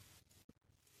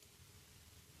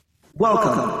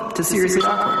Welcome to Seriously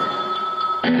Awkward.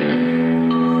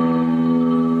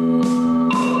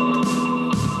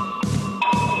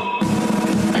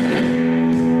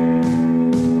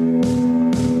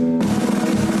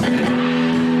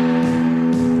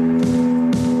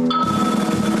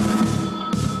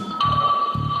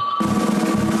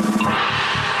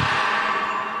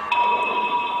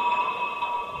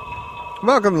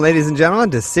 Welcome, ladies and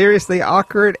gentlemen, to Seriously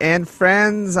Awkward and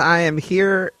Friends. I am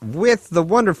here with the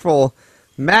wonderful,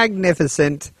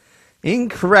 magnificent,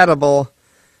 incredible,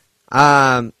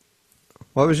 what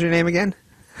was your name again?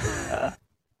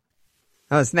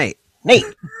 Oh, it's Nate. Nate.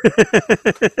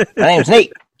 My name's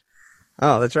Nate.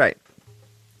 Oh, that's right.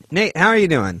 Nate, how are you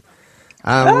doing?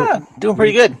 Doing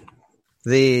pretty good.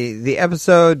 The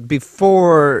episode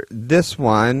before this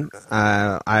one,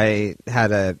 I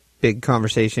had a big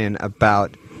conversation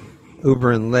about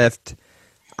Uber and Lyft.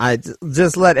 I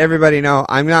just let everybody know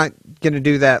I'm not going to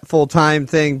do that full-time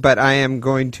thing, but I am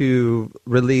going to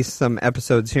release some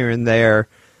episodes here and there.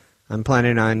 I'm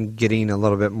planning on getting a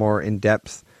little bit more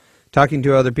in-depth, talking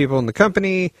to other people in the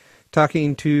company,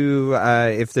 talking to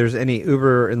if there's any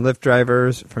Uber and Lyft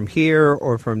drivers from here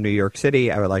or from New York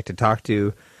City I would like to talk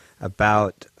to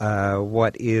about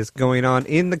what is going on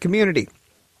in the community.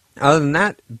 Other than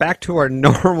that, back to our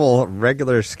normal,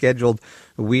 regular scheduled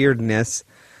weirdness.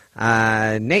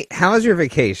 Nate, how was your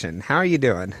vacation? How are you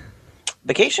doing?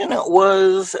 Vacation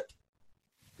was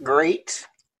great.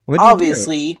 What'd you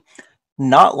Obviously,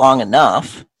 not long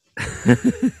enough. You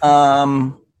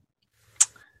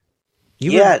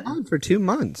yeah. were gone for 2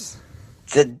 months.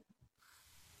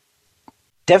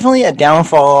 Definitely a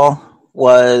downfall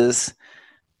was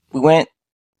we went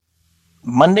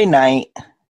Monday night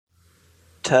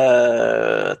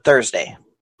to Thursday.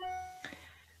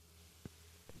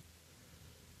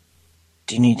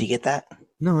 Do you need to get that?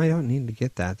 No, I don't need to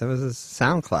get that. That was a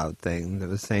SoundCloud thing that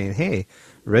was saying, hey,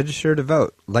 register to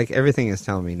vote. Like everything is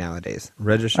telling me nowadays.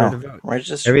 Register to vote.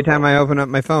 Every time I open up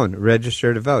my phone,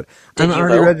 register to vote. I'm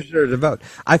already registered to vote.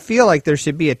 I feel like there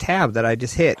should be a tab that I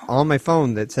just hit on my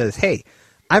phone that says, hey,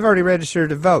 I've already registered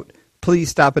to vote. Please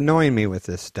stop annoying me with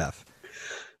this stuff.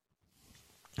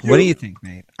 What do you think,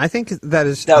 Nate? I think that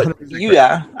is...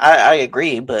 Yeah, I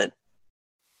agree, but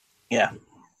yeah,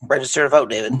 register to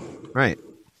vote, David. Right.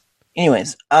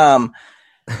 Anyways, so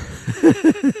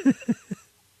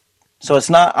it's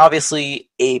not obviously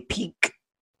a peak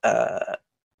time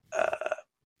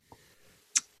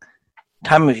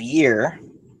of year.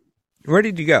 Where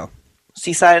did you go?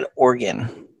 Seaside,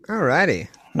 Oregon. Alrighty.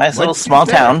 Nice little small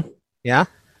town. Yeah?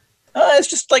 It's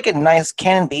just like a nice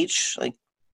Cannon Beach, like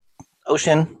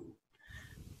ocean.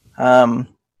 Kind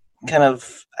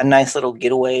of a nice little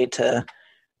getaway to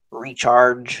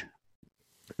recharge.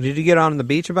 Did you get on the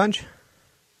beach a bunch?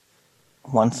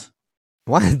 Once.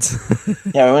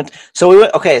 Yeah, we went. So we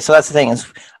went. Okay, so that's the thing is,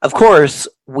 of course,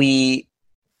 we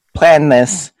planned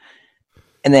this,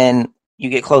 and then you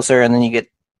get closer, and then you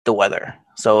get the weather.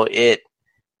 So it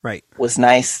was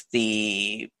nice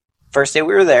the first day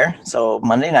we were there, so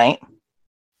Monday night,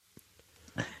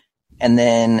 and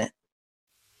then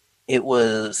it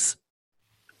was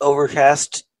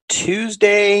overcast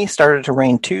Tuesday. Started to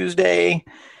rain Tuesday.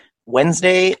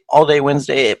 Wednesday, all day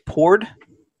Wednesday, it poured.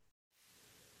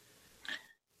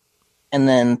 And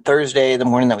then Thursday, the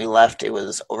morning that we left, it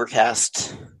was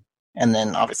overcast. And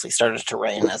then obviously started to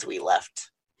rain as we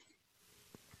left.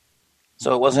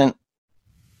 So it wasn't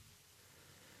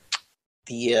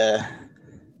the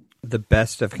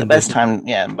best of conditions. The best time,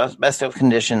 yeah, best of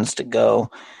conditions to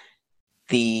go.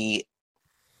 We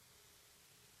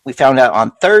found out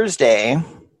on Thursday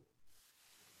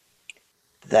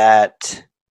that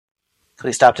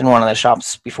we stopped in one of the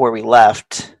shops before we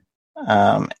left,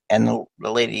 and the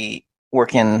lady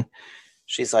working,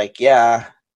 she's like, yeah,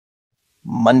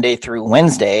 Monday through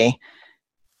Wednesday,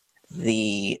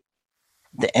 the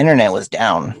internet was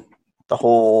down, the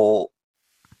whole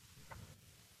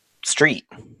street.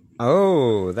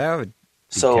 Oh, that would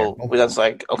be terrible. We was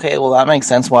like, okay, well, that makes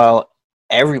sense. While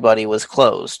everybody was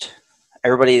closed,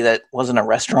 everybody that wasn't a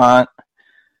restaurant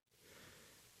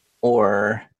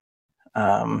or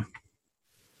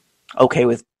okay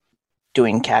with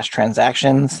doing cash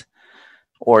transactions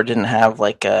or didn't have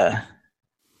like a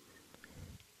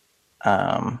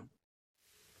like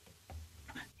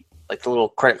the little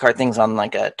credit card things on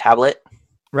like a tablet,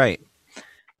 right?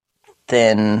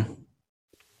 Then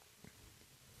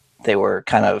they were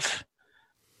kind of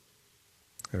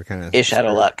ish out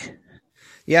of luck.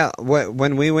 Yeah,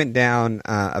 when we went down,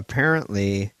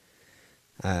 apparently,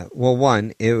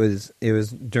 one, it was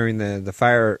during the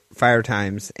fire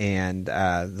times, and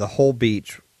the whole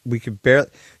beach we could barely.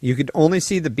 You could only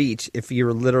see the beach if you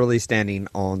were literally standing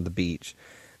on the beach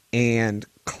and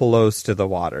close to the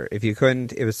water. If you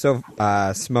couldn't, it was so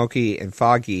smoky and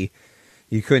foggy,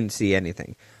 you couldn't see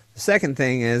anything. The second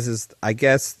thing is I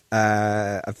guess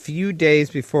a few days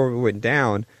before we went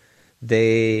down,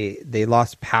 they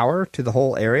lost power to the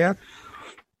whole area.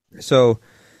 So,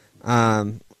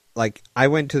 like I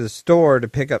went to the store to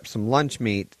pick up some lunch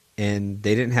meat, and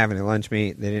they didn't have any lunch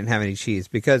meat. They didn't have any cheese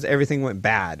because everything went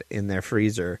bad in their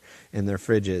freezer, in their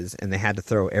fridges, and they had to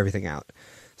throw everything out.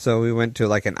 So we went to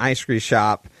like an ice cream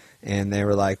shop, and they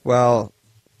were like, well,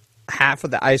 half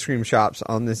of the ice cream shops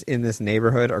in this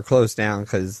neighborhood are closed down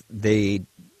because they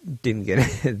didn't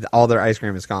get it. All their ice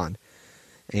cream is gone.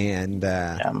 And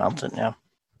melted, yeah.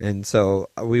 And so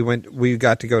we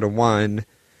got to go to one,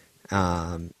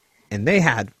 and they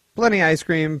had plenty of ice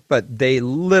cream, but they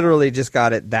literally just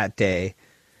got it that day.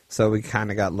 So we kind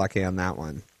of got lucky on that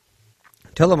one.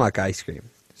 Tillamook ice cream.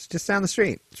 It's just down the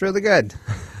street. It's really good.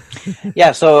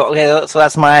 Yeah, so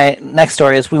that's my next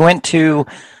story is we went to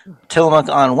Tillamook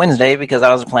on Wednesday because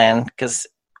that was a plan because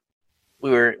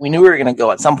we knew we were going to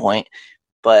go at some point,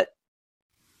 but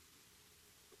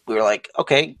we were like,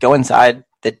 okay, go inside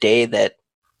the day that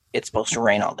it's supposed to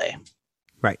rain all day.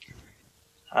 Right.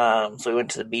 So we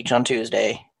went to the beach on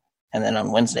Tuesday, and then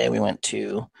on Wednesday we went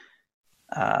to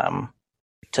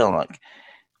Tillamook.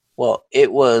 Well,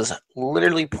 it was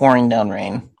literally pouring down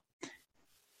rain.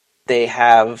 They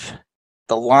have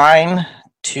the line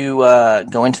to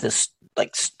go into this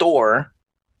like store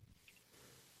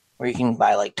where you can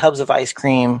buy like tubs of ice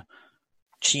cream,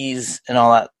 cheese, and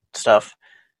all that stuff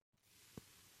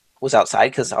was outside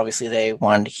because obviously they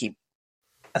wanted to keep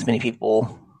as many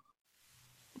people,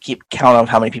 keep count of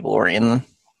how many people were in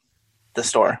the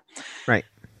store. Right.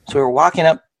 So we were walking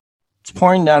up, it's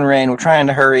pouring down rain, we're trying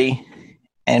to hurry,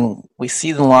 and we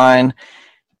see the line,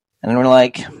 and we're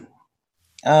like,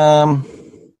 okay,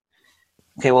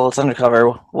 well, it's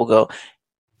undercover, we'll go.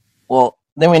 Well,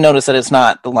 then we notice that it's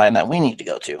not the line that we need to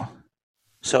go to.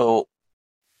 So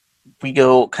we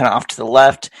go kind of off to the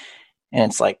left, and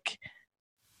it's like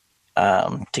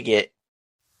to get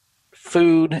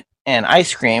food and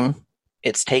ice cream,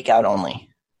 it's takeout only.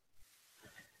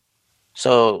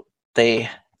 So they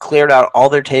cleared out all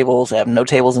their tables. They have no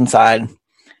tables inside.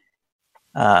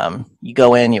 You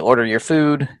go in, you order your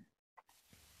food.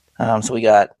 So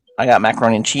I got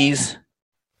macaroni and cheese.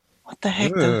 What the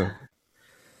heck? So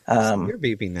you're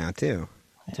beeping now too.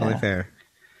 It's only fair.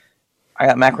 I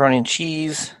got macaroni and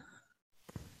cheese.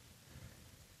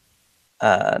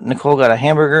 Nicole got a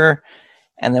hamburger,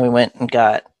 and then we went and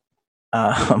got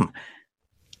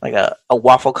like a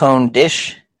waffle cone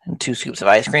dish and 2 scoops of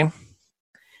ice cream.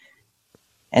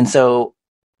 And so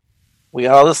we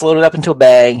got all this loaded up into a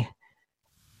bag,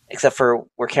 except for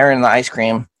we're carrying the ice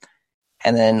cream,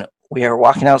 and then we are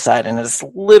walking outside, and it's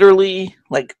literally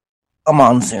like a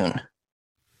monsoon.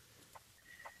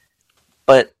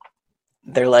 But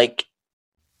they're like,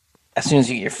 as soon as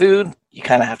you get your food, you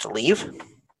kind of have to leave.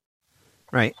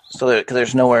 Right. So because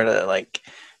there's nowhere to like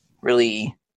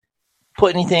really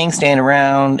put anything, stand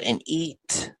around and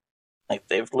eat. Like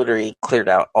they've literally cleared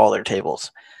out all their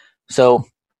tables. So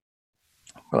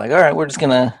we're like, all right, we're just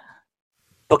gonna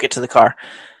book it to the car.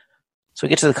 So we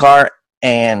get to the car,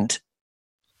 and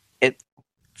it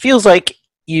feels like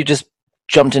you just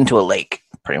jumped into a lake,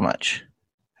 pretty much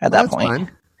at that point.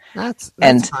 Fun. That's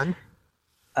fun.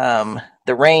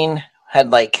 The rain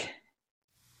had like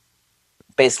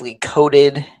basically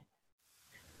coated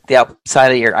the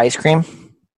outside of your ice cream.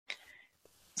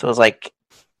 So it was like,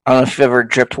 I don't know if you've ever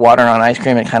dripped water on ice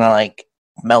cream, it kind of like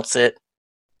melts it.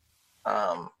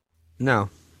 No.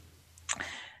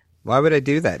 Why would I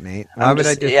do that, Nate? Why would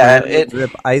I just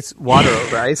drip water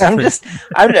over ice cream?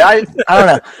 I don't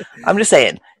know. I'm just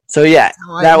saying. So yeah,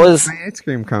 that was my ice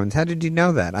cream cones. How did you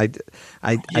know that? I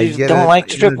don't like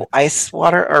to drip ice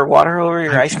water or water over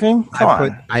your ice cream. Come on,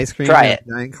 put ice cream try in it.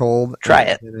 Giant cold. Try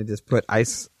it. And I just put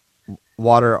ice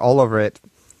water all over it,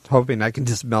 hoping I can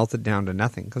just melt it down to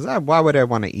nothing. Because why would I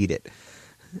want to eat it?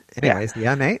 Anyways,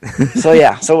 yeah Nate. So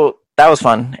that was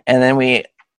fun, and then we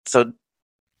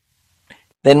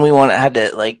had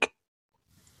to like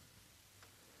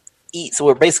eat. So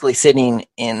we're basically sitting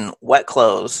in wet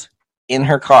clothes in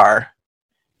her car.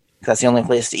 That's the only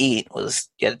place to eat. Was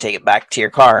you had to take it back to your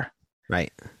car.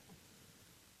 Right.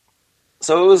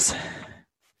 So it was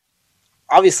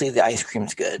obviously the ice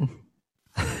cream's good.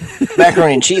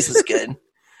 Macaroni and cheese was good.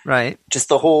 Right. Just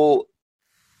the whole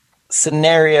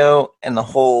scenario and the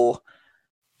whole.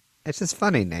 It's just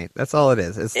funny, Nate. That's all it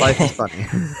is. It's life is funny.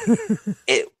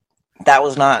 That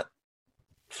was not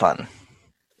fun.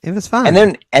 It was fun.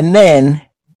 And then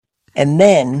And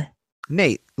then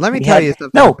Nate, let me we tell had- you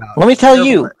something. No, about let me tell terrible-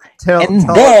 you. tell- And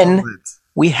tell then- us moments.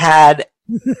 We had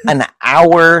an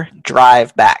hour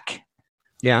drive back.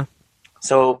 Yeah.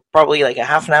 So probably like a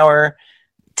half an hour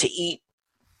to eat,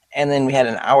 and then we had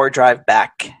an hour drive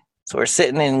back. So we're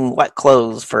sitting in wet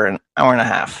clothes for an hour and a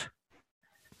half.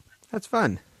 That's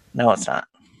fun. No, it's not.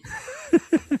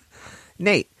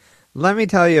 Nate, let me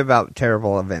tell you about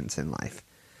terrible events in life.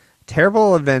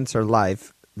 Terrible events are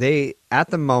life. They, at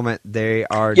the moment, they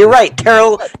are... You're right.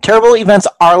 Terrible events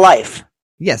are life.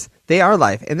 Yes, they are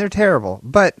life, and they're terrible.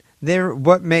 But they're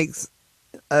what makes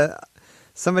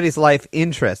somebody's life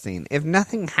interesting. If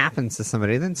nothing happens to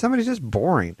somebody, then somebody's just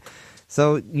boring.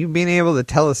 So you being able to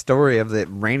tell a story of it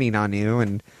raining on you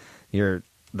and the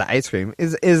ice cream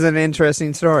is an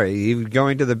interesting story. You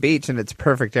going to the beach and it's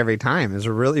perfect every time is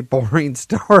a really boring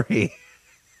story.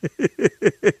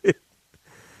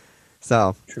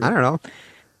 So, True. I don't know.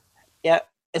 Yeah,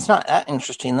 it's not that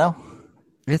interesting though.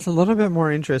 It's a little bit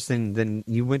more interesting than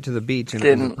you went to the beach and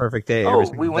it was a perfect day. every Oh,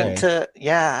 single we went day. to.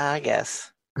 Yeah, I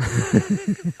guess.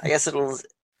 I guess it'll.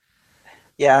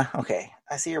 Yeah. Okay.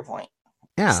 I see your point.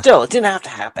 Yeah. Still, it didn't have to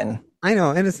happen. I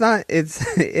know, and it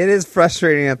is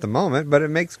frustrating at the moment, but it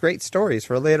makes great stories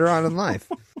for later on in life.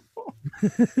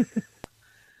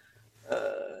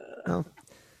 Well,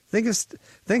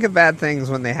 think of bad things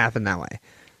when they happen that way.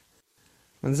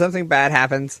 When something bad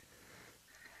happens,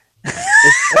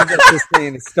 it's not just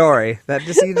saying a story that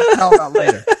just you just tell about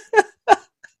later.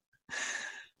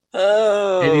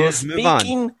 Oh, And you just move on.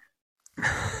 speaking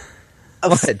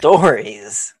of What?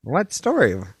 stories, What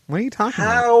story? What are you talking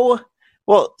about? how?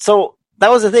 Well, so that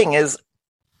was the thing is,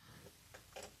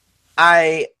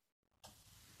 I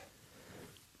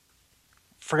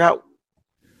forgot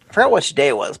which day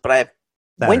it was, but I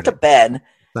went to Saturday, bed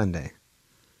Sunday,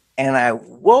 and I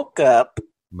woke up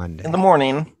Monday. in the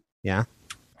morning Yeah.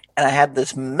 and I had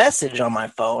this message on my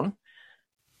phone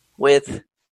with,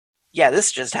 "Yeah,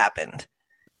 this just happened,"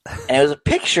 and it was a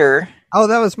picture. Oh,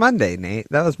 that was Monday, Nate.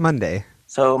 That was Monday.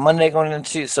 So Monday going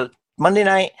into Monday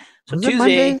night. So Was it Tuesday.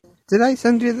 Monday? Did I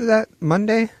send you that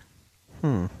Monday?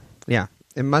 Yeah,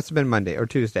 it must have been Monday or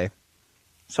Tuesday.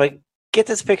 So I get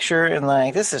this picture and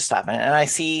like this is stopping, and I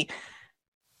see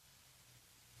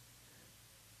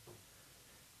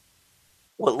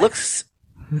what looks.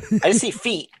 I just see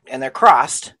feet and they're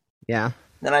crossed. Yeah,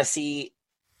 Then I see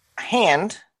a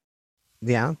hand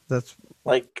yeah, that's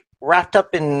like wrapped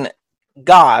up in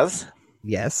gauze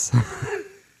yes.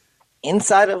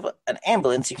 inside of an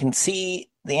ambulance. You can see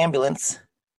the ambulance.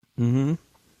 Mm-hmm.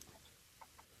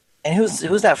 And who's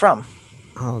that from?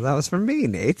 Oh, that was from me,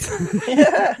 Nate.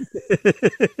 Yeah.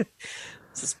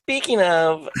 So speaking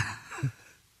of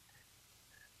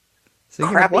Speaking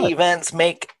of crappy what? events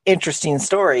make interesting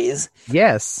stories,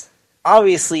 Yes.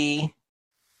 obviously,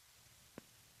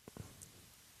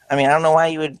 I mean, I don't know why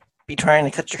you would be trying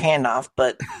to cut your hand off,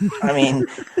 but I mean,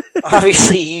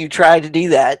 obviously you tried to do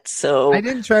that. So I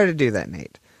didn't try to do that,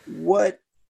 Nate. what?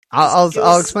 I'll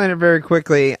skills- explain it very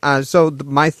quickly.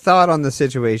 My thought on the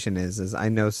situation is I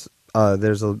know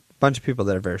there's a bunch of people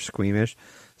that are very squeamish,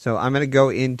 so I'm going to go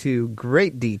into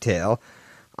great detail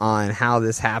on how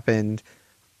this happened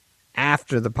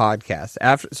after the podcast.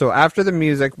 After the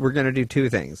music, we're going to do two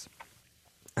things.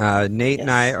 Nate and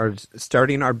I are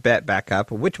starting our bet back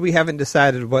up, which we haven't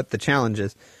decided what the challenge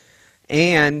is,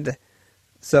 and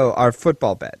so our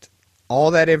football bet.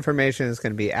 All that information is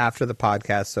going to be after the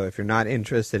podcast, so if you're not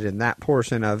interested in that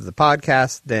portion of the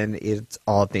podcast, then it's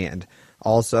all at the end.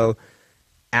 Also,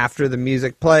 after the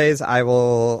music plays, I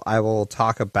will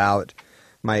talk about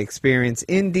my experience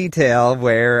in detail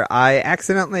where I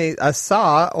accidentally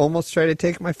saw almost try to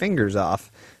take my fingers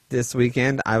off this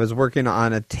weekend. I was working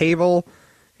on a table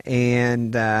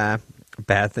and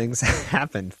bad things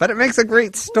happened, but it makes a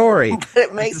great story.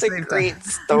 It makes a great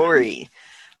story.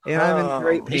 And I'm in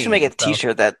great pain. You should make a so-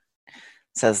 T-shirt that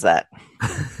says that.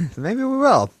 Maybe we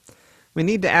will. We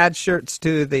need to add shirts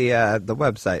to the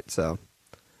website, so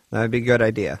that would be a good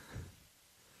idea.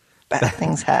 Bad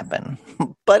things happen,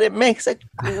 but it makes a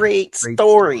great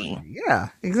story. Yeah,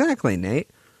 exactly,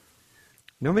 Nate.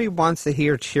 Nobody wants to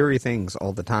hear cheery things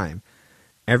all the time.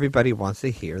 Everybody wants to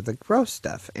hear the gross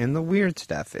stuff and the weird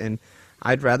stuff, and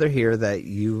I'd rather hear that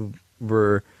you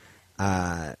were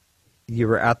at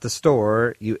the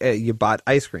store, you bought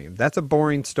ice cream. That's a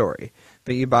boring story.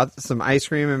 But you bought some ice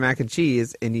cream and mac and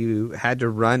cheese, and you had to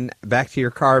run back to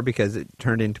your car because it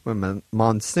turned into a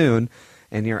monsoon,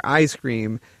 and your ice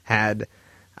cream had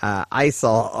ice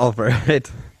all over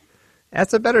it.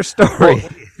 That's a better story. Well,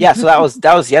 yeah, so that was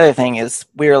the other thing is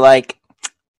we were like,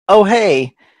 oh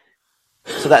hey.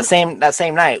 So that same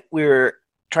night we were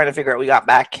trying to figure out. We got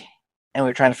back and we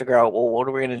were trying to figure out, well, what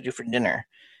are we going to do for dinner?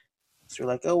 So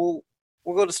we're like, oh,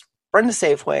 we'll go to run to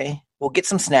Safeway. We'll get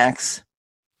some snacks,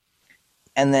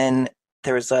 and then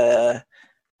there's a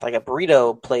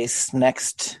burrito place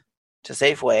next to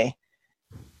Safeway,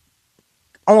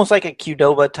 almost like a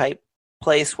Qdoba type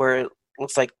place where it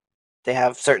looks like they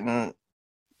have certain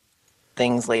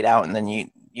things laid out, and then you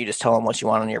just tell them what you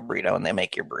want on your burrito, and they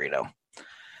make your burrito.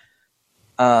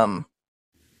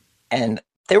 And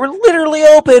they were literally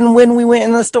open when we went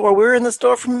in the store. We were in the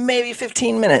store for maybe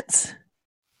 15 minutes.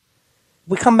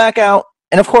 We come back out,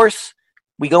 and of course,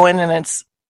 we go in and it's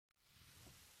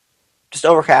just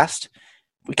overcast.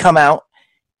 We come out,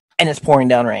 and it's pouring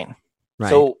down rain. Right.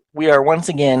 So we are once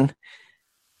again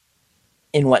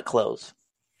in wet clothes.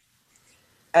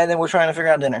 And then we're trying to figure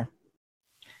out dinner.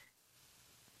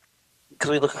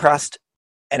 Because we look across,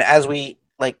 and as we,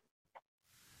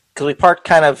 because we parked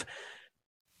kind of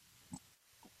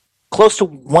close to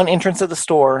one entrance of the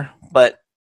store, but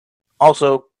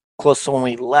also close to when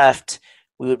we left,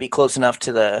 we would be close enough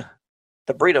to the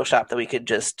burrito shop that we could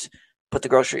just put the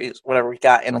groceries, whatever we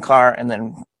got, in the car and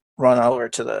then run over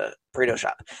to the burrito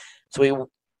shop. So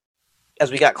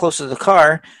as we got close to the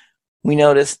car, we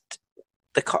noticed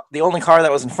the only car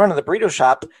that was in front of the burrito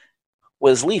shop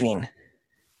was leaving.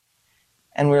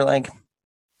 And we were like,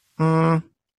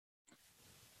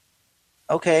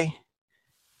 okay.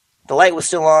 The light was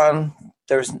still on.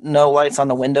 There's no lights on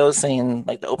the windows saying,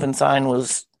 the open sign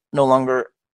was no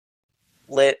longer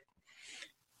lit.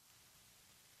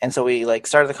 And so we,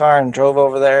 started the car and drove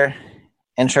over there.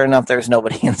 And sure enough, there's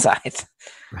nobody inside.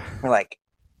 We're like,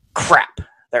 crap,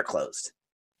 they're closed.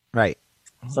 Right.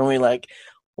 So we well,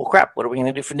 crap, what are we going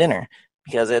to do for dinner?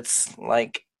 Because it's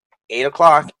 8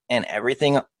 o'clock and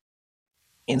everything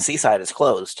in Seaside is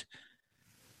closed.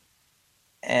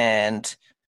 And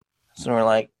so we're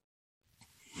like,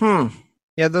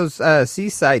 Yeah, those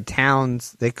seaside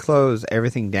towns, they close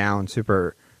everything down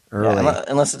super early. Yeah,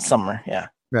 unless it's summer, yeah.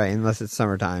 Right, unless it's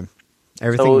summertime.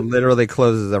 Everything literally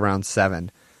closes around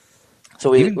 7.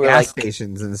 So even gas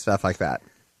stations and stuff like that.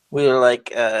 We were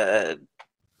like,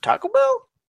 Taco Bell?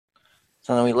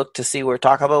 So then we looked to see where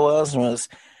Taco Bell was, and was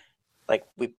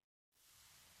we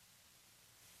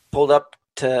pulled up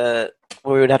to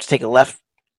where we would have to take a left,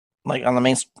 on the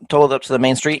main, told up to the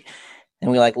main street,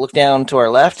 and we look down to our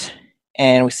left,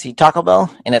 and we see Taco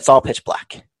Bell, and it's all pitch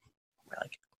black. We're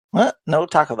like, what? No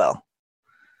Taco Bell.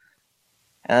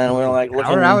 And we were looking.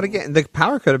 Power out again. The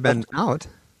power could have been out.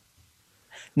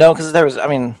 No, because there was,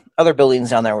 other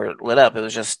buildings down there were lit up. It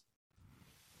was just,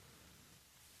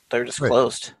 they're just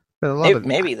closed. But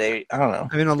maybe they, I don't know.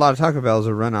 A lot of Taco Bells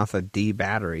are run off of D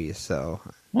batteries, so.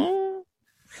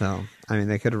 So,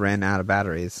 they could have ran out of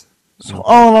batteries. So,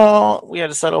 oh no, we had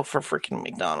to settle for freaking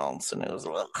McDonald's, and it was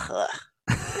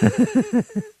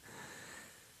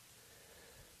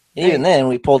Even then,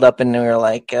 we pulled up and we were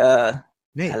like,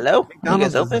 Nate, hello? McDonald's you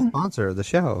guys open? is the sponsor of the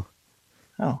show.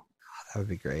 Oh. That would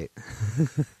be great.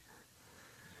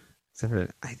 Except for,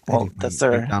 that's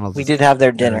we did have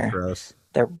their dinner. Gross.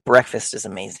 Their breakfast is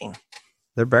amazing.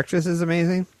 Their breakfast is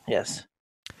amazing? Yes.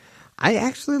 I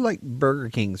actually like Burger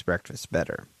King's breakfast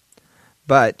better.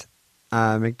 But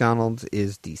McDonald's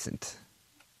is decent.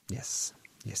 Yes.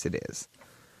 Yes, it is.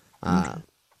 I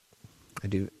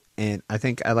do. And I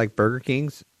think I like Burger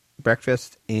King's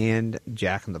breakfast, and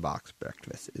Jack in the Box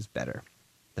breakfast is better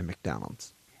than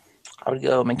McDonald's. I would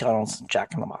go McDonald's,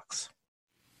 Jack in the Box.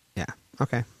 Yeah.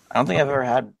 Okay. I don't think I've ever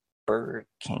had Burger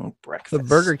King breakfast. The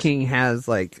Burger King has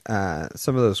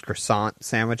some of those croissant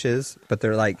sandwiches, but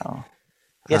they're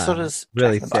yeah, so does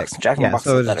really Jack in the Box. thick. Jack in the Box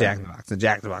so is does better. Jack in the Box. And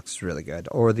Jack in the Box is really good.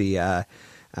 Or the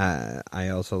I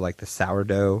also like the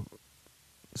sourdough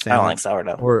sandwich. I don't like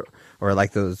sourdough. Or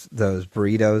like those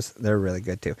burritos. They're really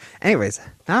good too. Anyways,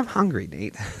 now I'm hungry,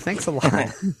 Nate. Thanks a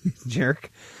lot,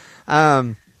 jerk.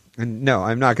 And no,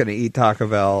 I'm not going to eat Taco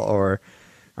Bell or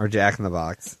Jack in the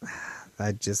Box.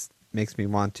 That just makes me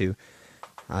want to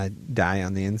die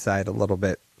on the inside a little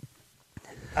bit.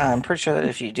 I'm pretty sure that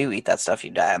if you do eat that stuff,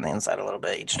 you die on the inside a little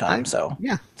bit each time. So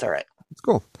yeah, it's all right. It's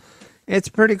cool. It's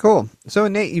pretty cool. So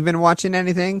Nate, you've been watching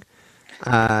anything?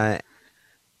 Since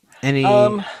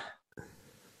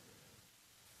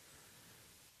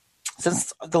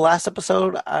the last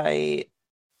episode, I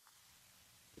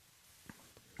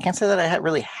can't say that I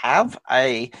really have.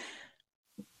 Again,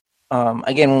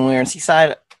 when we were in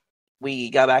Seaside, we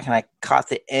got back and I caught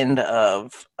the end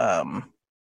of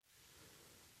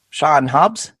Shaw and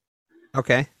Hobbs.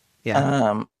 Okay.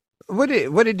 Yeah. What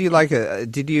did you like?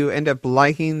 Did you end up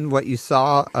liking what you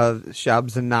saw of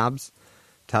Shubs and Knobs,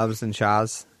 Tubbs and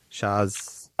Shaw's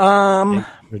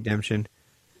Redemption?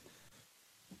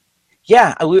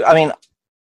 Yeah, I mean,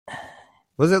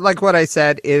 Was it like what I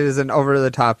said? It is an over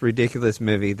the top, ridiculous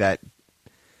movie that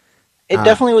it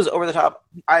definitely was over the top.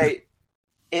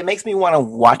 It makes me want to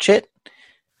watch it.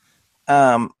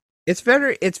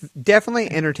 it's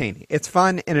definitely entertaining. It's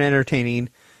fun and entertaining.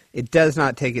 It does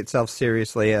not take itself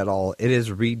seriously at all. It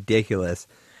is ridiculous.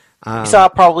 I saw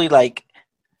it probably like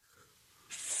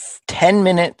 10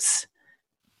 minutes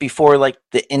before like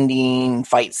the ending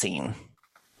fight scene,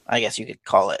 I guess you could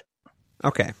call it.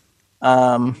 Okay.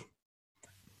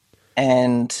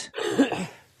 And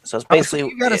so it's basically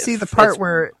you got to see the part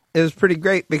where it was pretty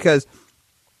great because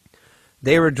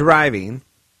they were driving,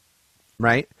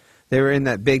 right? They were in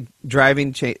that big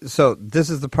driving chain. So this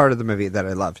is the part of the movie that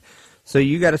I loved. So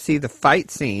you got to see the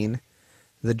fight scene,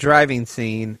 the driving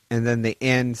scene, and then the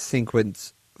end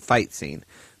sequence fight scene,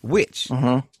 which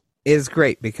is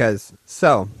great because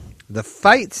the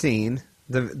fight scene,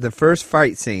 the first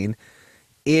fight scene,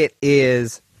 it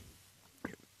is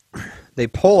they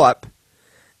pull up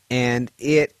and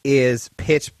it is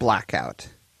pitch blackout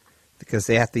because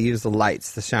they have to use the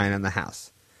lights to shine on the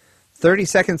house. 30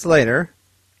 seconds later,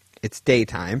 it's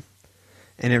daytime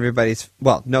and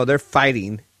they're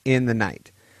fighting in the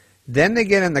night. Then they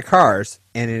get in the cars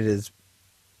and it is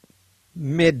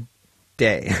midday.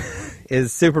 It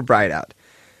is super bright out.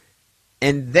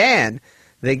 And then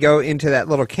they go into that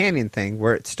little canyon thing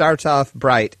where it starts off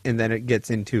bright and then it gets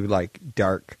into like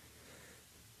dark.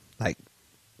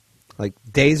 Like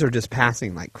days are just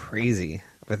passing like crazy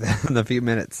within the few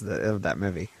minutes of that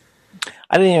movie.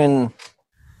 I didn't even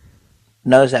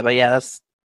notice that, but yeah, that's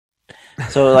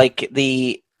so like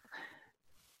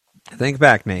Think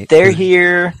back, Nate. They're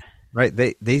here, right?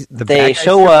 They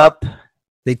show up.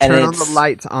 They turn on the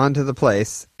lights onto the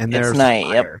place, and there's night.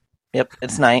 Fire. Yep,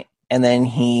 it's night, and then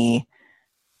he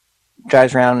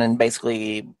drives around and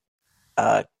basically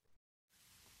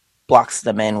blocks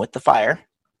them in with the fire.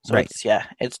 So right.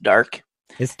 It's dark.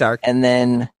 It's dark, and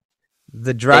then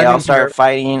they all start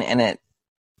fighting, and it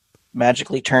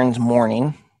magically turns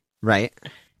morning. Right,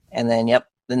 and then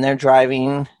then they're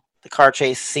driving. The car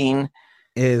chase scene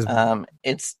is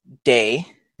it's day.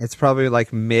 It's probably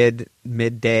like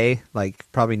midday,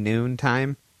 like probably noon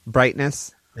time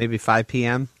brightness, maybe 5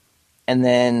 p.m. And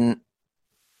then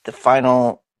the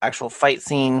final actual fight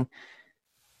scene,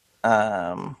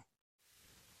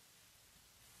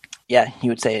 you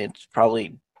would say it's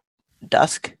probably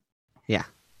dusk. Yeah.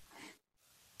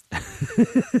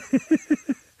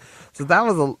 So that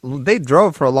was they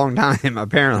drove for a long time,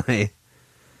 apparently.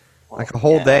 Like a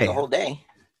whole day. Like a whole day.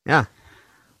 Yeah.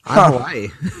 On Hawaii.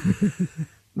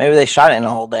 Maybe they shot it in a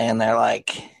whole day and they're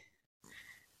like...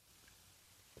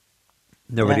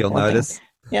 Nobody will notice.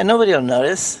 Yeah, nobody will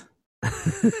notice.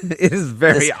 It is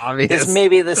very obvious. This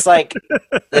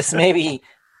maybe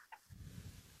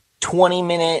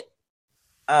 20-minute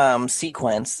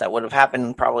sequence that would have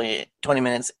happened probably 20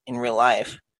 minutes in real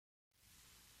life.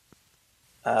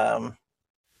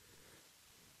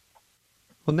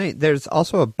 Well, Nate, there's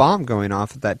also a bomb going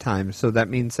off at that time, so that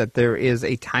means that there is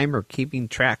a timer keeping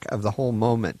track of the whole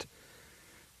moment.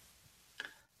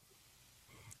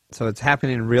 So it's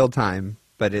happening in real time,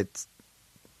 but it's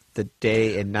the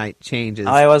day and night changes.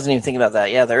 Oh, I wasn't even thinking about that.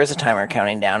 Yeah, there is a timer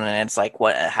counting down, and it's like,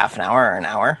 what, a half an hour or an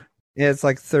hour? Yeah, it's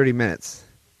like 30 minutes.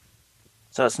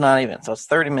 So it's not even. So it's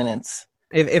 30 minutes.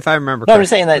 If I remember correctly. I'm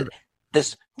just saying that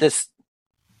this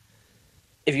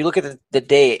if you look at the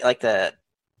day, like the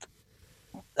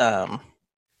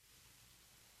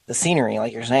scenery,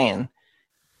 like you're saying,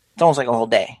 it's almost like a whole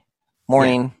day.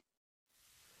 Morning,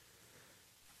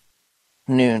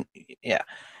 noon,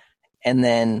 and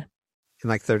then in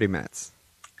like 30 minutes.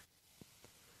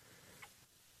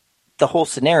 The whole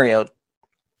scenario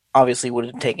obviously would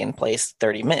have taken place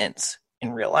 30 minutes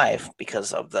in real life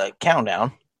because of the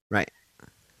countdown. Right.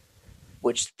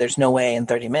 Which there's no way in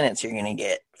 30 minutes you're going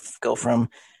to go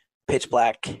from pitch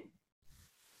black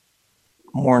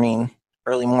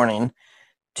early morning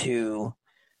to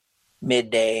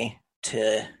midday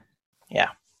to, I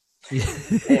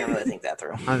didn't really think that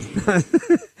through.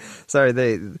 Sorry,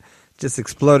 they just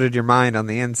exploded your mind on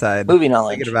the inside. Movie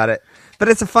knowledge. Thinking about it. But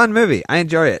it's a fun movie. I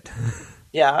enjoy it.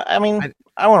 Yeah, I mean,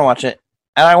 I want to watch it.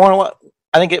 And I want to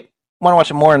watch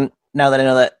it more now that I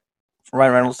know that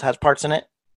Ryan Reynolds has parts in it.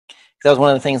 That was one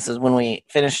of the things is when we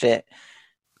finished it,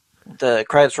 the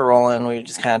credits were rolling, we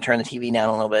just kind of turned the TV down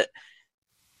a little bit.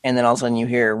 And then all of a sudden you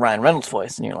hear Ryan Reynolds'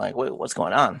 voice and you're like, wait, what's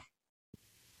going on?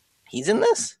 He's in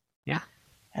this? Yeah.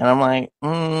 And I'm like,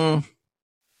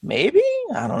 maybe?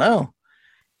 I don't know.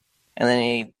 And then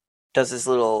he does this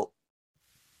little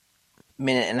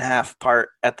minute and a half part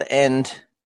at the end.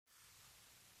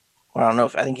 Well, I don't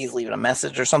know I think he's leaving a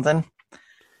message or something.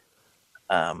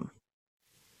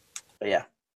 But yeah.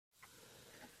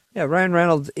 Yeah, Ryan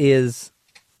Reynolds is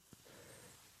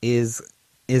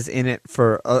in it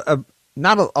for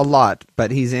not a lot,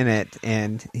 but he's in it,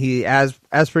 and he as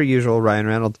per usual, Ryan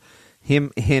Reynolds,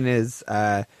 him in his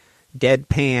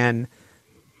deadpan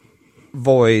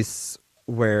voice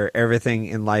where everything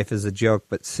in life is a joke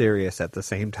but serious at the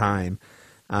same time,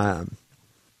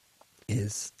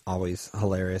 is always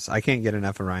hilarious. I can't get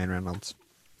enough of Ryan Reynolds.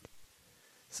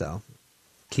 So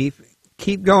keep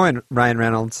going, Ryan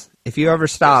Reynolds. If you ever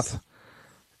stop,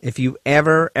 if you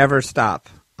ever stop,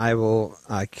 I will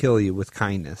kill you with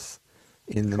kindness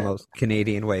in the most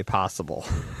Canadian way possible.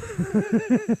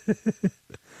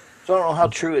 So I don't know how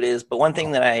true it is, but one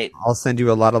thing that I'll send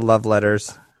you a lot of love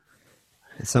letters.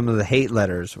 Some of the hate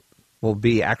letters will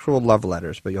be actual love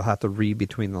letters, but you'll have to read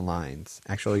between the lines.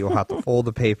 Actually, you'll have to fold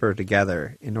the paper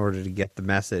together in order to get the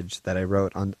message that I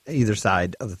wrote on either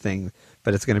side of the thing,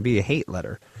 but it's going to be a hate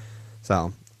letter.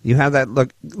 So you have that.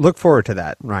 Look forward to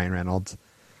that, Ryan Reynolds.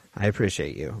 I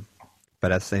appreciate you,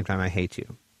 but at the same time, I hate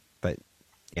you. But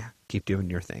yeah, keep doing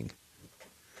your thing.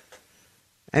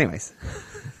 Anyways,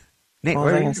 Nate, what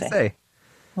were you going to say?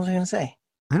 What was I going to say?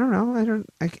 I don't know.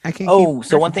 I can't. Oh,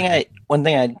 so one thing I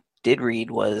did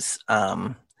read was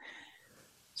so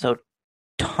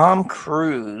Tom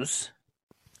Cruise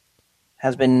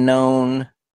has been known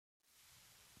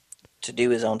to do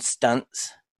his own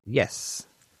stunts. Yes.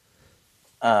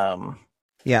 Yeah,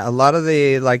 a lot of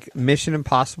the Mission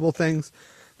Impossible things.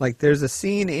 There's a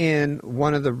scene in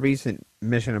one of the recent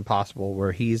Mission Impossible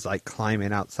where he's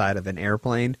climbing outside of an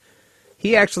airplane.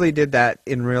 He actually did that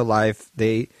in real life.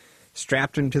 They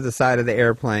strapped him to the side of the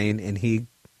airplane, and he,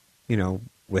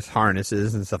 with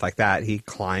harnesses and stuff like that, he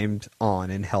climbed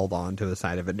on and held on to the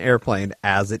side of an airplane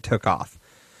as it took off.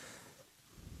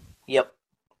 Yep.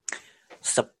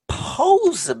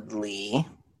 Supposedly,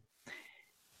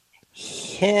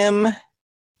 him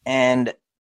and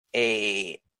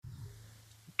a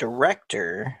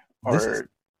director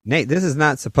Nate, this is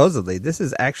not supposedly. This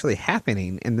is actually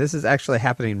happening, and this is actually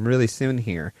happening really soon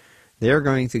here. They're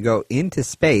going to go into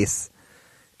space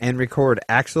and record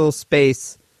actual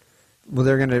space. Well,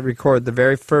 they're going to record the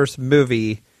very first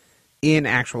movie in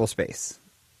actual space,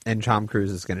 and Tom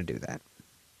Cruise is going to do that.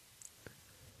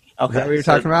 Okay, is that what you're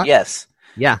talking about? Yes.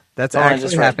 Yeah, that's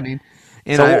actually happening.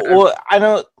 And I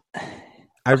know.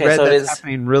 I read that's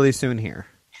happening really soon here,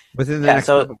 within the next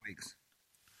couple of weeks.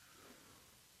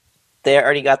 They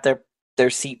already got their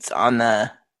seats on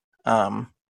the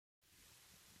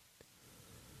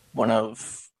one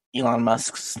of Elon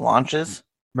Musk's launches.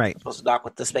 Right. Supposed to dock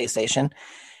with the space station.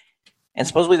 And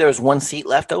supposedly there was one seat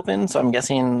left open, so I'm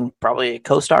guessing probably a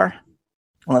co-star.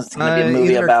 Unless it's going to be a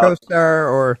movie either about... a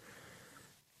co-star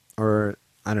or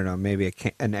I don't know, maybe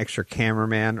an extra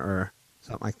cameraman or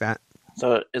something like that.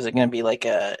 So is it going to be like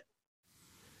a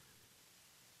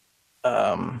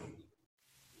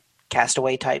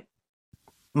Castaway type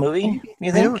movie,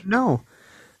 you think? I don't know.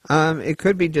 It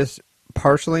could be just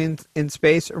partially in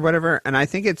space or whatever, and I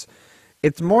think it's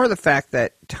more the fact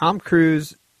that Tom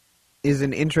Cruise is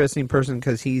an interesting person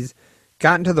because he's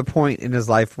gotten to the point in his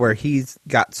life where he's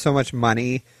got so much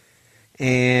money,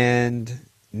 and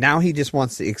now he just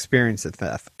wants to experience the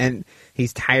stuff, and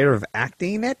he's tired of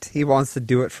acting it. He wants to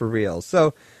do it for real.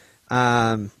 So,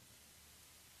 I'm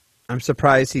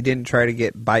surprised he didn't try to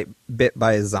get bit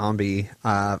by a zombie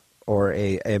or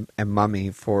a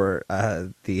mummy for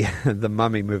the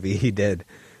Mummy movie he did.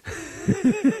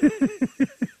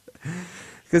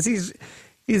 Because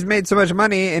he's made so much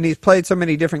money and he's played so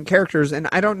many different characters, and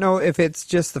I don't know if it's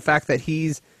just the fact that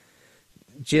he's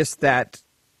just that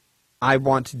I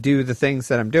want to do the things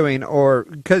that I'm doing, or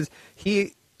because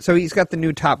he's got the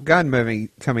new Top Gun movie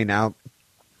coming out,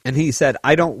 and he said,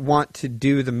 I don't want to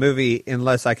do the movie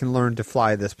unless I can learn to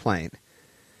fly this plane.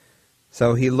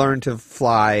 So he learned to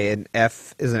fly an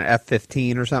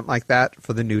F-15 or something like that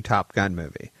for the new Top Gun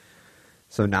movie.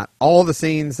 So not all the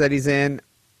scenes that he's in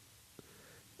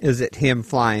is it him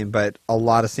flying, but a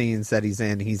lot of scenes that he's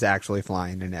in, he's actually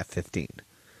flying an F-15.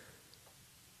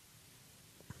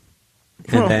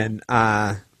 And then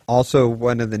also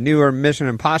one of the newer Mission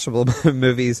Impossible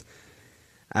movies,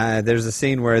 there's a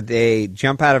scene where they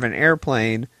jump out of an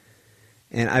airplane,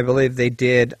 and I believe they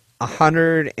did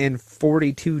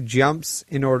 142 jumps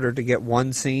in order to get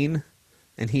one scene,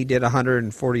 and he did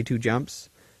 142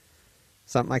 jumps,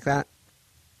 something like that,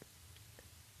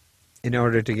 in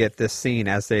order to get this scene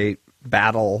as they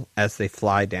battle, as they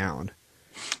fly down.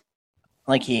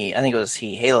 I think it was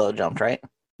he Halo jumped, right?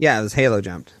 Yeah, it was Halo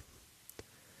jumped.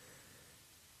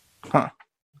 Huh.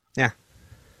 Yeah.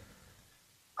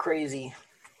 Crazy.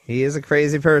 He is a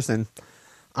crazy person.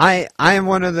 I am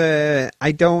one of the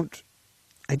I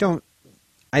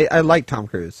like Tom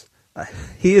Cruise.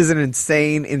 He is an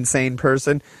insane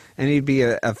person, and he'd be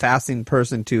a fascinating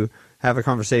person to have a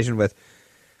conversation with.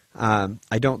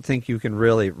 I don't think you can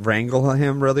really wrangle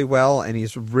him really well, and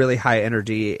he's really high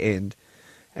energy and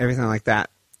everything like that.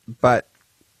 But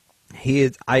he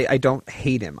is. I don't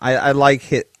hate him. I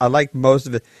like most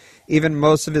of it. Even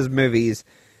most of his movies,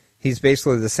 he's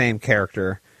basically the same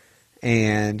character,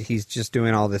 and he's just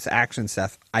doing all this action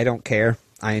stuff. I don't care.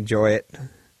 I enjoy it.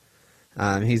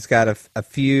 He's got a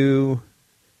few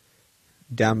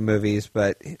dumb movies,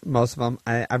 but most of them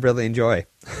I really enjoy.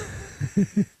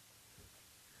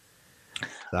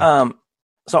 So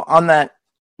on that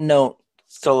note,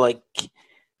 so like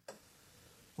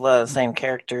a lot of the same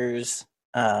characters.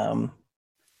 I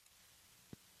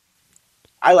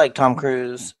like Tom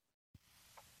Cruise.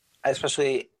 I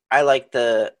like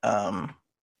the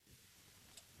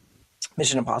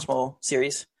Mission Impossible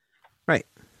series. Right.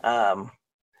 And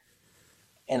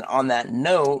on that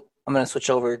note, I'm going to switch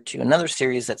over to another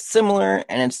series that's similar,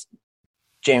 and it's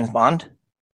James Bond.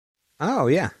 Oh,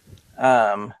 yeah.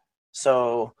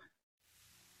 So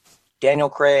Daniel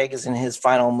Craig is in his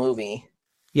final movie.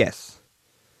 Yes.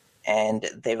 And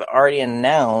they've already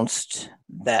announced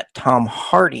that Tom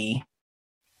Hardy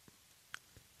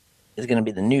is going to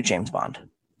be the new James Bond.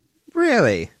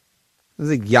 Really? Is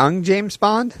it young James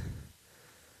Bond?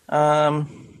 That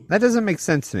doesn't make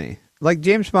sense to me. Like,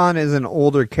 James Bond is an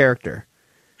older character.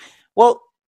 Well,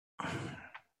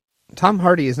 Tom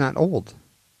Hardy is not old.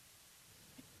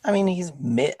 I mean, he's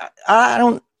mid. I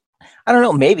don't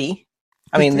know. Maybe.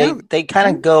 I mean, they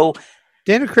kind of go.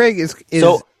 Daniel Craig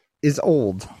is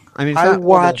old. I mean, I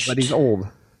watched old, but he's old.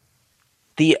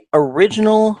 The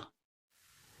original.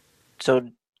 So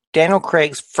Daniel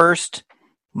Craig's first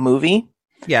movie.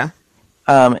 Yeah.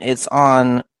 It's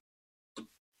on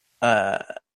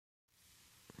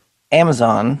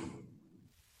Amazon.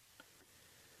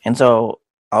 And so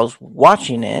I was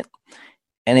watching it,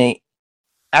 and it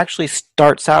actually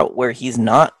starts out where he's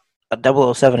not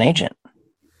a 007 agent.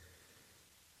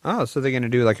 Oh, so they're going to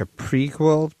do like a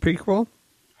prequel?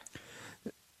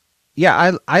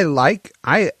 Yeah,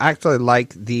 I actually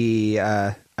like the,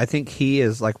 I think he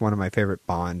is like one of my favorite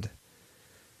Bond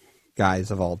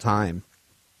guys of all time.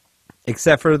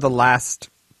 Except for the last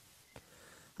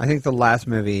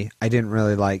movie I didn't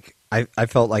really like. I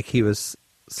felt like he was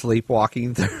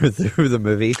sleepwalking through the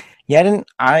movie. Yeah,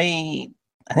 I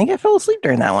think I fell asleep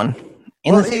during that one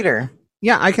in the theater.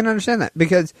 Yeah, I can understand that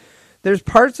because there's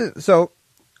parts so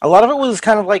a lot of it was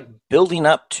kind of like building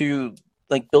up to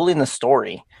like building the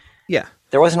story. Yeah.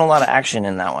 There wasn't a lot of action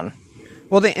in that one.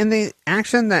 Well, the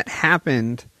action that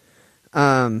happened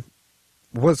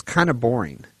was kind of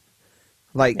boring.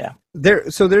 Like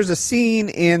there's a scene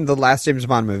in the last James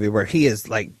Bond movie where he is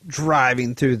like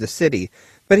driving through the city,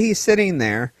 but he's sitting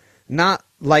there, not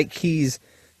like he's,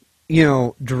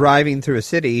 driving through a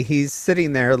city. He's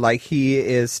sitting there like he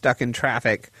is stuck in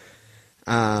traffic,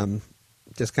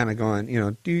 just kind of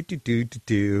going,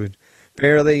 do,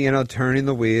 barely, turning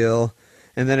the wheel.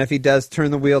 And then if he does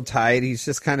turn the wheel tight, he's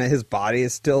just kind of, his body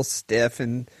is still stiff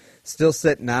and still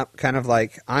sitting up, kind of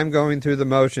like, I'm going through the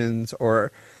motions,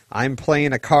 or I'm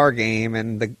playing a car game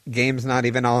and the game's not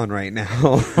even on right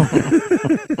now.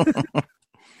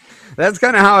 That's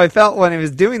kind of how I felt when he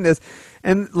was doing this.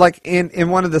 And like in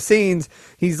one of the scenes,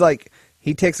 he's like,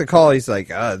 he takes a call. He's like,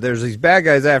 there's these bad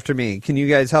guys after me. Can you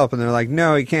guys help? And they're like,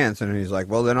 no, he can't. And he's like,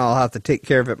 well, then I'll have to take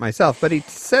care of it myself. But he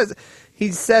says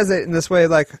it in this way,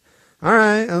 like, all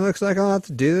right, it looks like I'll have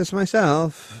to do this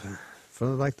myself for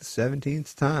like the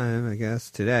 17th time, I guess,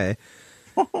 today.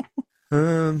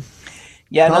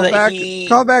 Yeah,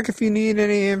 call back if you need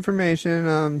any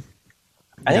information.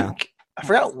 I think I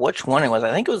forgot which one it was.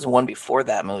 I think it was the one before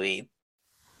that movie.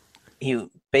 He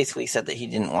basically said that he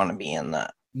didn't want to be in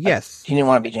that. Yes, he didn't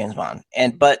want to be James Bond,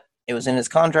 but it was in his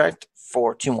contract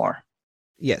for 2 more.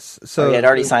 Yes, so he had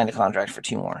already signed a contract for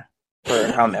 2 more,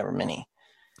 for however many.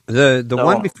 The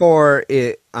one before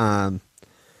it,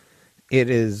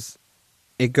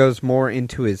 it goes more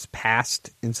into his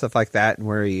past and stuff like that, and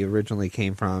where he originally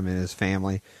came from and his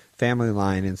family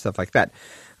line and stuff like that.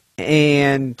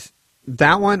 And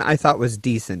that one I thought was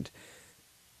decent.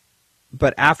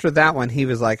 But after that one, he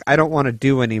was like, I don't want to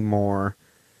do anymore.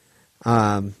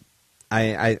 I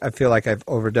feel like I've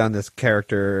overdone this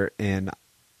character, and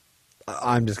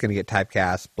I'm just going to get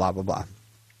typecast, blah, blah, blah.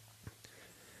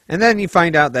 And then you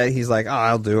find out that he's like,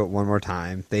 I'll do it one more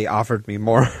time. They offered me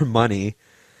more money,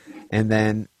 and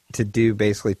then to do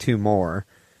basically 2 more.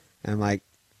 And I'm like,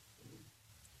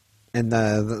 And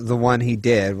the one he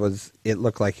did was, it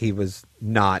looked like he was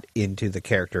not into the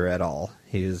character at all.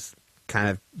 He was kind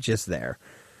of just there.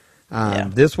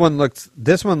 This one looks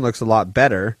a lot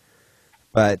better,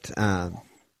 but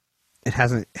it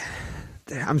hasn't.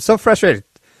 I'm so frustrated.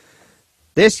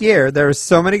 This year there were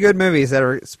so many good movies that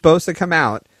are supposed to come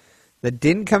out that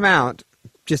didn't come out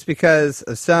just because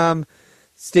of some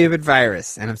stupid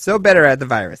virus, and I'm so better at the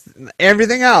virus.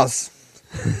 Everything else.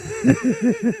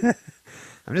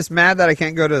 I'm just mad that I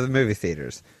can't go to the movie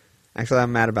theaters. Actually,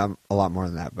 I'm mad about a lot more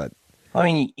than that, but I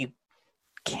mean, you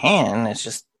can. It's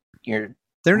just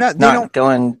they're not not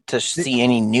going to see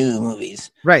any new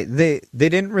movies. Right. They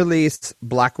didn't release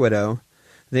Black Widow.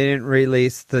 They didn't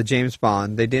release the James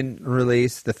Bond. They didn't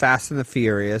release the Fast and the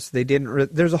Furious. They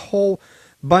didn't. There's a whole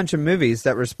bunch of movies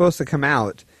that were supposed to come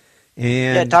out.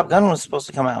 And yeah, Top Gun was supposed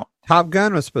to come out. Top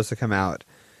Gun was supposed to come out.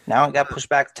 Now it got pushed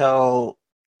back till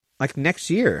like next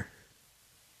year.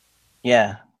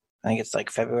 Yeah, I think it's like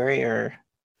February or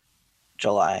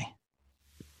July.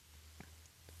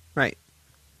 Right.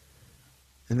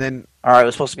 And then... All right, it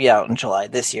was supposed to be out in July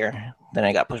this year. Then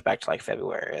it got pushed back to like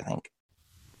February, I think.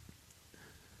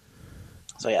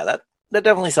 So yeah, that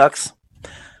definitely sucks.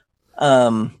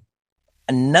 Another...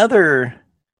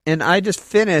 And I just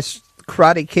finished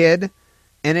Karate Kid,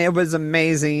 and it was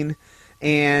amazing.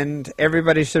 And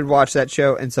everybody should watch that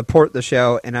show and support the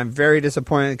show. And I'm very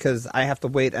disappointed because I have to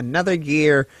wait another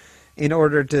year in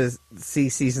order to see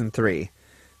season 3.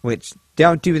 Which,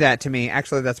 don't do that to me.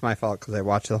 Actually, that's my fault because I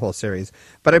watched the whole series.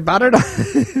 But I bought it.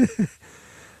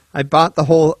 I bought the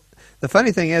whole... The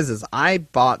funny thing is I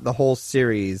bought the whole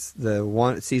series,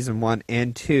 season 1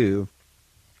 and 2.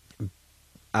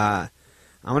 I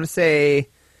want to say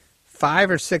 5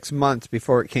 or 6 months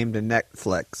before it came to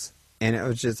Netflix. And it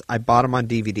was just, I bought them on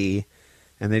DVD,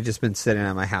 and they've just been sitting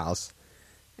at my house.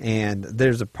 And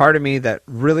there's a part of me that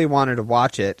really wanted to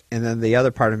watch it, and then the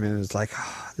other part of me was like,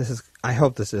 oh, I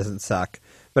hope this doesn't suck.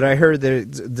 But I heard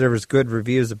there was good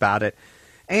reviews about it.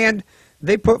 And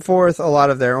they put forth a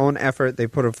lot of their own effort. They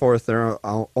put forth their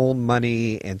own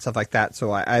money and stuff like that.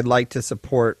 So I'd like to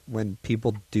support when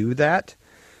people do that.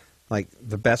 Like,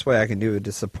 the best way I can do it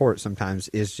to support sometimes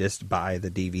is just buy the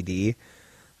DVD.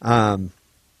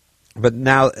 But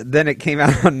then it came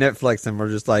out on Netflix, and we're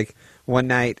just like, one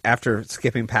night after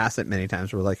skipping past it many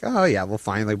times, we're like, oh yeah, we'll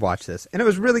finally watch this. And it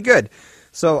was really good.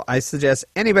 So I suggest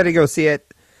anybody go see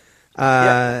it.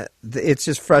 It's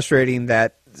just frustrating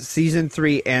that season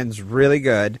 3 ends really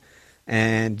good,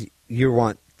 and you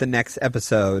want the next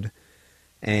episode,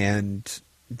 and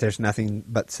there's nothing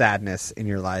but sadness in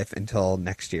your life until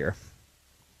next year.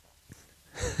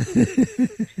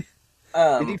 Did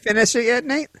you finish it yet,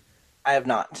 Nate? I have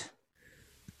not.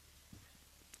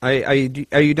 Are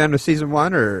you done with season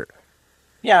 1 or?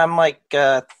 Yeah, I'm like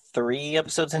 3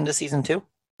 episodes into season 2.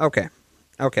 Okay.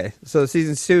 So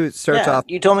season 2 starts off.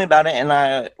 You told me about it, and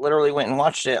I literally went and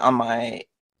watched it on my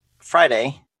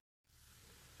Friday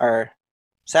or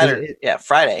Saturday.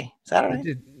 Friday, Saturday.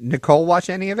 Did Nicole watch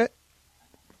any of it?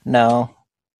 No.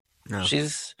 No.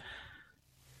 She's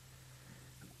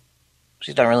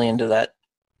not really into that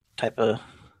type of.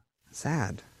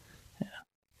 Sad. Yeah.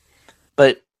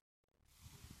 But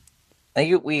I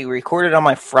think we recorded on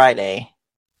my Friday,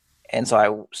 and so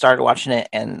I started watching it,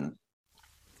 and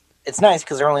it's nice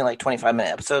because they're only like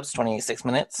 25-minute episodes, 26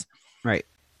 minutes. Right.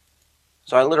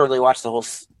 So I literally watched the whole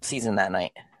season that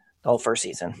night, the whole first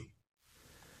season.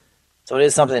 So it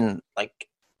is something like,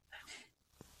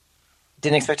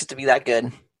 didn't expect it to be that good,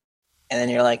 and then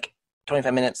you're like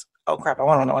 25 minutes. Oh crap! I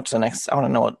want to watch the next. I want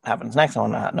to know what happens next. I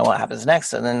want to know what happens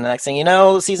next, and then the next thing you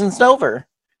know, the season's over.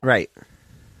 Right. And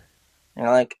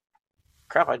you're like,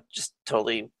 crap! I just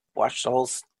totally watched the whole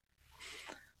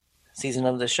season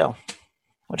of this show.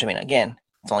 Which, I mean, again,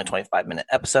 it's only 25-minute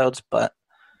episodes, but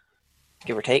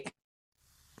give or take.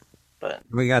 But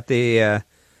we got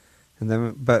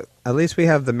but at least we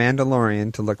have the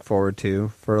Mandalorian to look forward to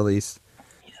for at least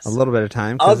a little bit of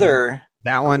time.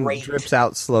 That one drips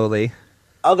out slowly.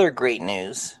 Other great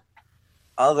news.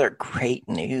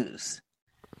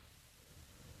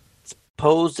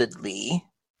 Supposedly,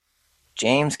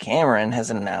 James Cameron has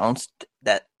announced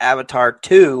that Avatar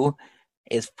 2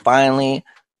 is finally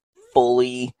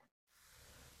fully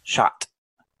shot.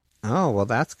 Oh, well,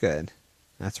 that's good.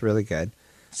 That's really good.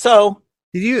 So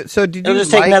did you it'll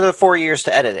just take another 4 years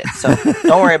to edit it. So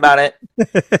don't worry about it.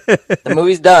 The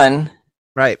movie's done.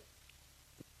 Right.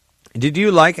 Did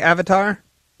you like Avatar?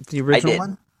 The original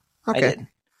one? Okay.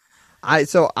 I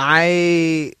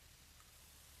did.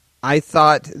 I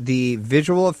thought the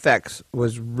visual effects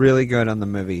was really good on the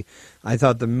movie. I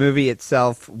thought the movie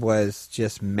itself was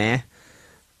just meh.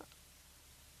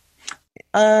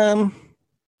 Yeah,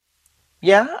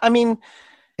 I mean,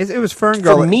 It was Fern For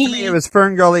Gully. me- To me, it was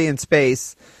Fern Gully in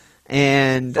space,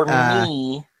 and for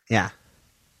me, yeah,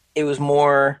 it was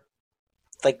more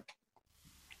like,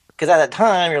 because at that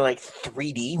time you're like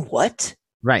 3D, what?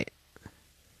 right.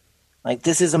 Like,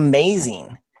 this is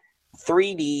amazing.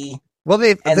 3D, Well,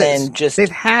 and then just they've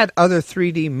had other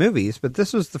 3D movies, but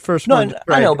this was the first No, one. To I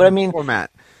try know, a but I different mean,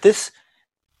 format. this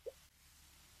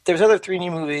there's other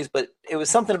 3D movies, but it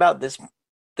was something about this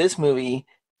movie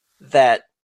that,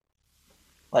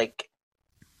 like,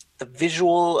 the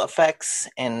visual effects,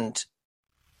 and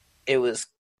it was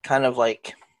kind of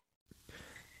like,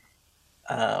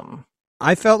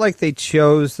 I felt like they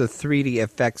chose the 3D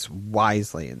effects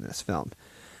wisely in this film.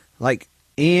 Like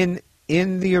in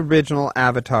the original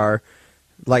Avatar,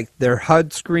 like their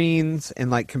HUD screens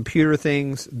and like computer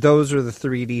things, those are the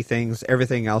 3D things.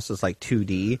 Everything else is like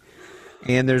 2D.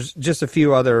 And there's just a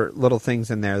few other little things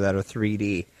in there that are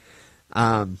 3D.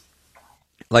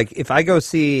 Like if I go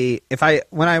see,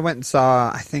 when I went and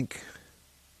saw, I think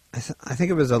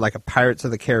it was like a Pirates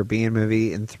of the Caribbean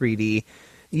movie in 3D.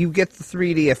 You get the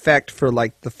 3D effect for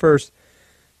like the first,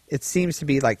 it seems to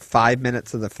be like 5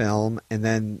 minutes of the film, and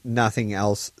then nothing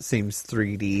else seems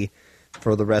 3D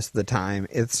for the rest of the time.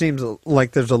 It seems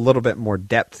like there's a little bit more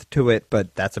depth to it,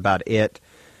 but that's about it.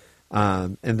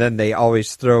 And then they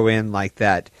always throw in like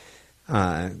that,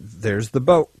 there's the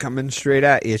boat coming straight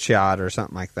at you shot or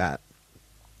something like that.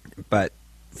 But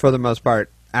for the most part,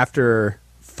 after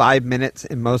 5 minutes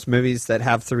in most movies that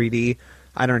have 3D,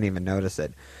 I don't even notice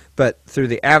it. But through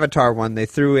the Avatar one, they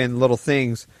threw in little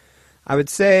things. I would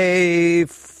say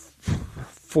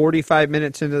 45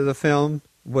 minutes into the film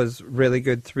was really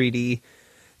good 3D.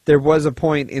 There was a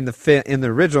point in the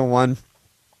original one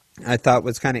I thought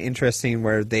was kind of interesting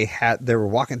where they were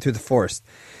walking through the forest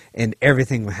and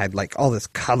everything had like all this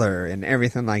color and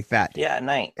everything like that. yeah, at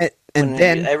night. And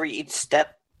then each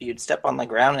step, you'd step on the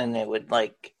ground, and it would,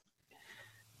 like,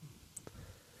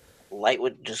 light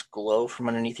would just glow from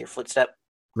underneath your footstep.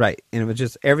 right, and it was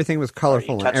just everything was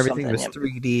colorful and touch everything was something,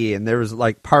 3D, and there was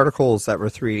like particles that were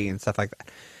 3D and stuff like that.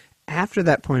 After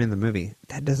that point in the movie,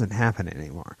 that doesn't happen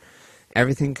anymore.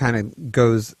 Everything kind of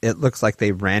goes. It looks like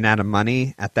they ran out of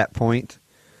money at that point,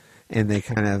 and they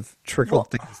kind of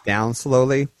trickled things down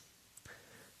slowly.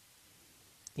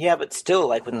 Yeah, but still,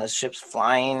 like, when the ship's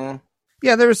flying,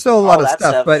 Yeah, there was still a lot of that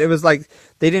stuff, but it was like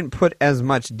they didn't put as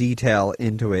much detail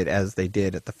into it as they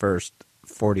did at the first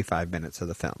 45 minutes of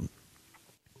the film.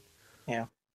 yeah.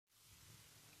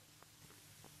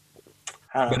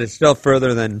 I don't know. But it's still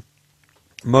further than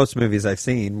most movies I've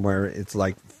seen, where it's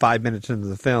like 5 minutes into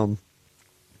the film,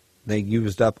 they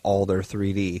used up all their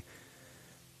 3D,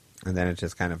 and then it's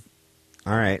just kind of,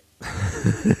 all right.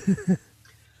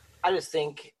 I just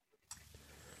think,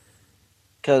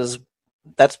 because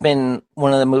that's been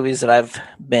one of the movies that I've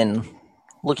been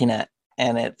looking at,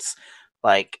 and it's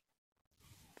like,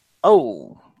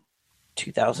 oh,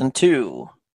 2002.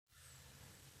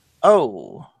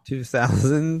 Oh.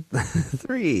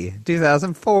 2003,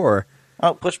 2004.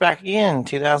 Oh, push back again,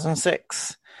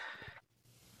 2006.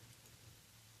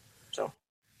 So,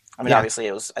 I mean, Yeah. obviously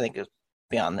I think it was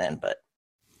beyond then, but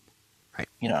Right.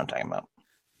 You know what I'm talking about.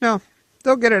 No,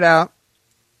 they'll get it out.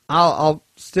 I'll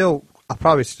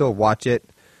probably still watch it.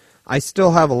 I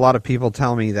still have a lot of people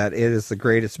tell me that it is the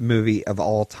greatest movie of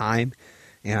all time,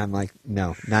 and I'm like,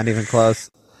 no, not even close.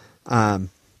 I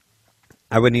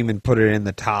wouldn't even put it in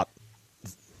the top.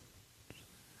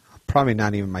 Probably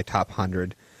not even my top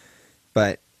 100,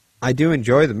 but I do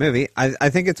enjoy the movie. I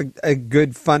think it's a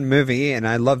good, fun movie, and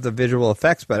I love the visual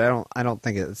effects, but I don't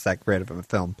think it's that great of a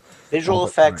film. Visual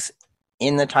effects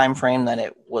in the time frame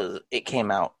that it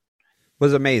came out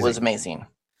was amazing.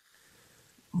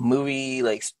 Movie,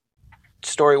 like,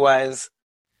 story wise,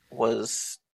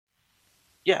 it's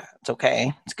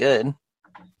okay. It's good.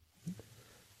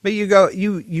 But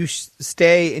you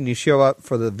stay and you show up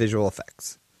for the visual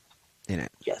effects in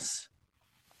it. Yes.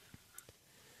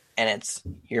 And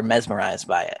you're mesmerized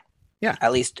by it. Yeah.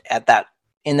 At least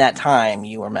in that time,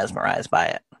 you were mesmerized by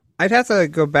it. I'd have to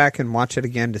go back and watch it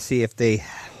again to see if they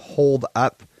hold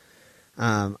up.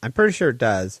 I'm pretty sure it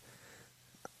does.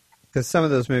 Because some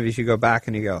of those movies you go back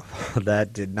and you go, oh,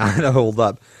 that did not hold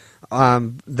up.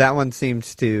 That one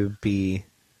seems to be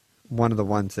one of the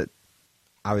ones that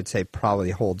I would say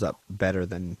probably holds up better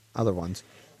than other ones.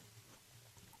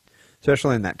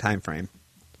 Especially in that time frame.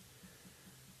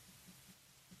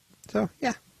 So,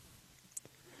 yeah.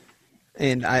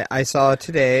 And I saw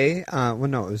today, it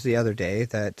was the other day,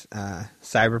 that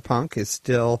Cyberpunk is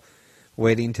still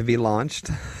waiting to be launched.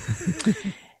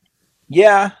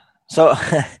 Yeah. So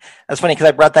that's funny because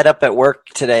I brought that up at work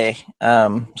today.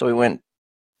 So we went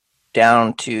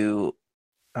down to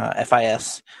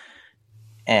FIS,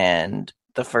 and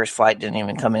the first flight didn't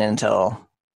even come in until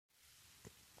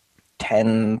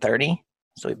 10:30.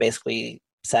 So we basically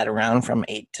sat around from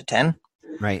 8 to 10.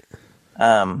 Right.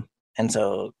 And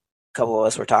so a couple of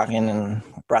us were talking and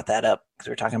brought that up because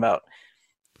we were talking about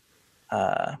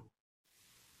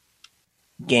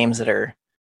games that are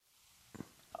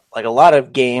like a lot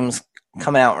of games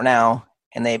come out now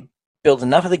and they build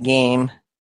enough of the game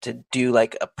to do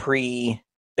like a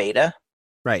pre-beta.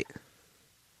 Right.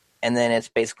 And then it's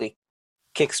basically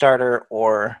Kickstarter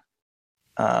or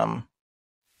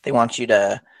they want you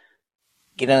to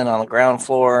get in on the ground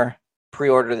floor,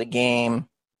 pre-order the game,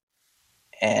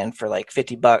 and for like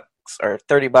 $50 or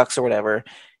 $30 or whatever,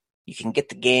 you can get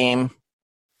the game,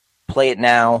 play it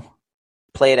now,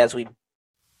 play it as we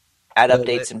add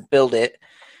updates and build it.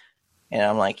 And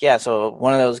I'm like, yeah, so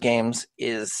one of those games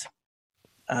is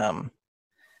or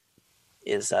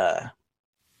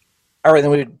then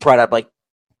we brought up like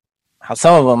how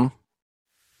some of them,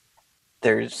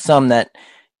 there's some that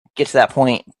get to that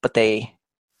point, but they're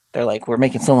like, we're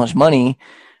making so much money,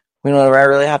 we don't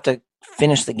really have to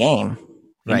finish the game.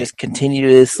 We just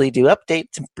continuously do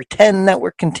updates and pretend that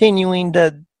we're continuing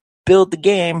to build the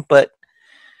game, but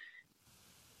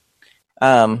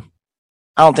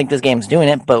I don't think this game's doing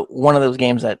it, but one of those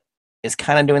games that is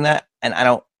kind of doing that, and I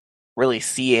don't really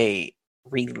see a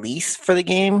release for the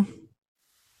game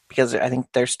because I think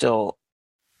they're still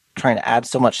trying to add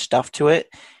so much stuff to it,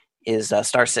 is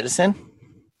Star Citizen.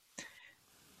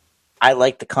 I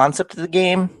like the concept of the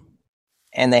game,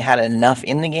 and they had enough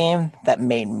in the game that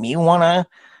made me want to,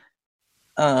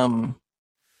 and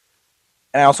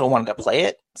I also wanted to play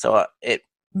it, so it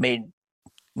made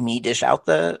me dish out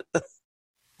the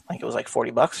like it was like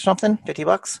 $40 or something,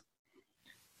 $50.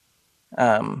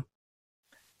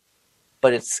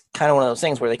 But it's kind of one of those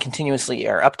things where they continuously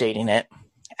are updating it,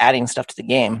 adding stuff to the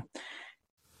game,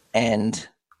 and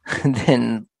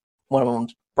then one of them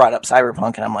brought up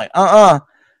Cyberpunk, and I'm like,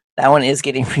 that one is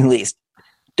getting released.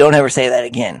 Don't ever say that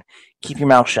again. Keep your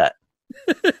mouth shut.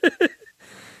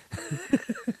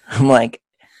 I'm like,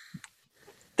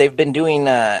 they've been doing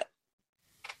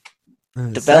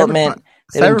development.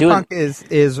 Cyberpunk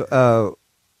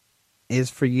is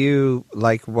for you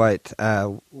like what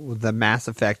the Mass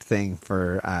Effect thing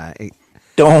for.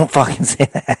 Don't fucking say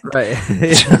that. Right.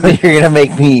 You're gonna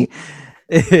make me.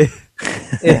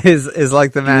 is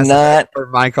like the Mass Effect for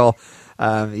Michael.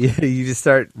 You just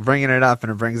start bringing it up,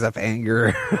 and it brings up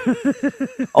anger.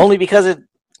 Only because it,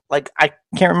 like, I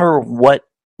can't remember what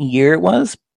year it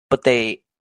was, but they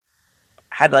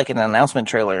had like an announcement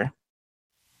trailer.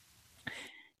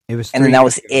 It was, and then that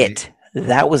was it.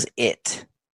 That was it.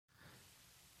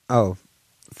 Oh,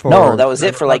 no, that was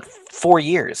it for like 4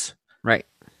 years. Right.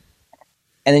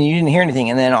 And then you didn't hear anything,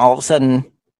 and then all of a sudden,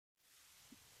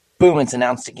 boom! It's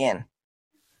announced again.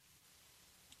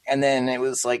 And then it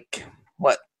was like,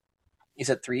 what? You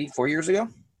said 3-4 years ago?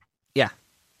 Yeah.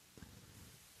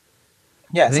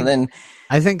 Yeah, so then...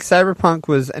 I think Cyberpunk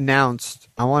was announced,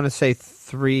 I want to say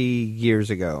 3 years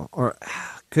ago. Or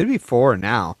could be 4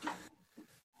 now.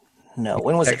 No,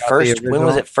 when was it first? When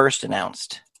was it first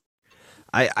announced?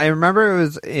 I remember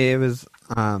it was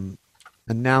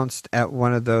announced at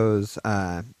one of those.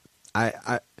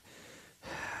 It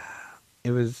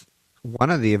was one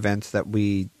of the events that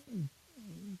we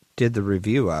did the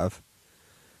review of.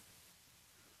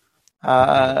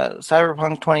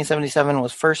 Cyberpunk 2077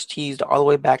 was first teased all the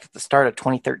way back at the start of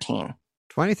 2013.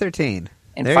 2013.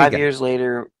 And 5 years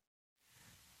later,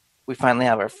 we finally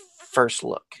have our first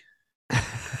look.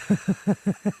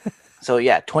 So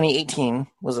yeah, 2018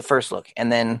 was the first look.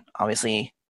 And then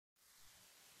obviously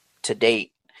to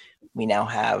date, we now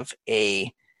have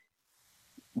a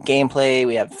gameplay,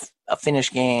 we have a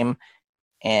finished game,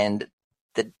 and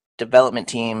the development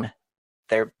team,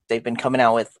 they've been coming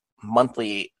out with a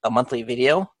monthly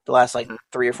video the last like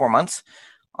 3 or 4 months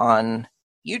on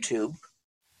YouTube,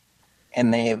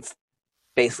 and they've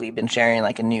basically been sharing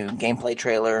like a new gameplay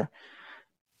trailer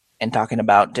and talking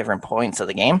about different points of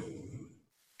the game.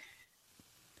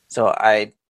 So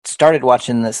I started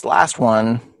watching this last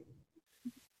one.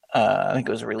 I think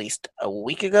it was released a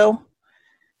week ago,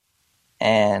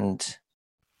 and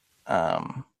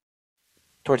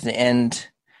towards the end,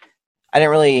 I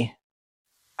didn't really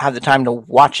have the time to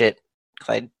watch it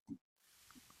because I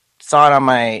saw it on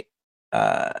my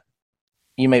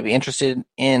 "You May Be Interested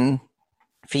In"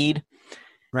 feed.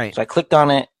 Right. So I clicked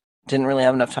on it. Didn't really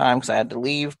have enough time because I had to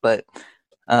leave, but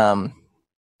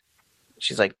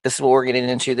she's like, "This is what we're getting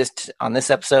into on this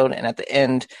episode," and at the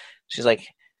end, she's like,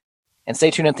 And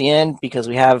stay tuned at the end because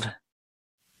we have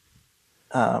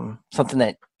something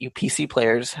that you PC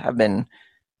players have been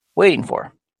waiting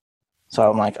for. So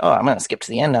I'm like, oh, I'm going to skip to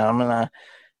the end now. I'm going to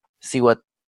see what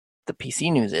the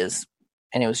PC news is.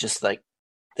 And it was just like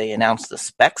they announced the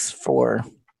specs for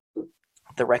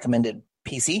the recommended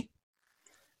PC.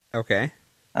 Okay.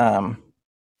 Because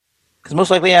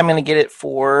most likely I'm going to get it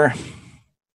for...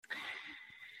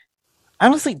 I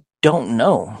honestly don't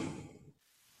know.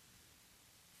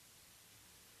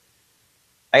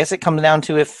 I guess it comes down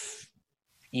to if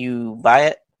you buy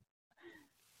it,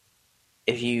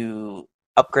 if you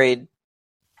upgrade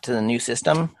to the new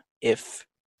system, if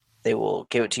they will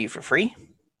give it to you for free.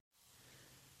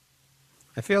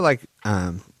 I feel like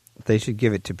they should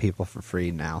give it to people for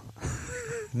free now.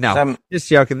 No, I'm just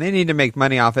joking. They need to make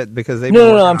money off it because they've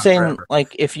no. I'm saying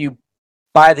like if you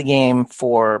buy the game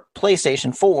for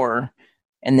PlayStation 4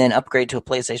 and then upgrade to a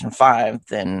PlayStation 5,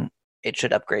 then it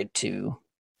should upgrade to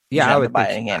I would buy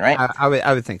think it again, right?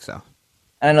 I would think so.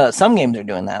 I know that some games are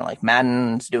doing that, like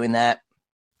Madden's doing that.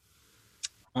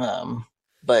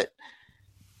 But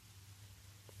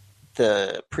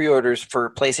the pre-orders for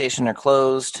PlayStation are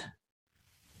closed.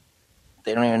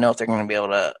 They don't even know if they're going to be able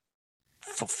to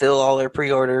fulfill all their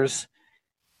pre-orders.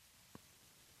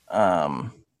 Best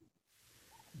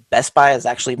Buy has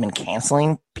actually been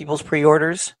canceling people's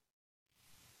pre-orders.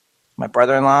 My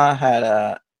brother-in-law had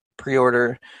a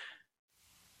pre-order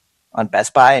on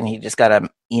Best Buy, and he just got an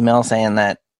email saying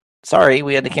that, sorry,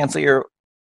 we had to cancel your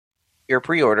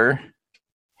pre-order.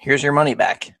 Here's your money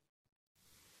back.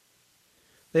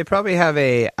 They probably have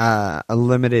a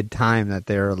limited time that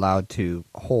they're allowed to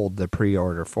hold the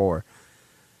pre-order for,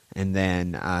 and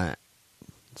then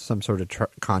some sort of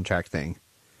contract thing.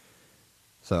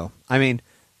 So, I mean,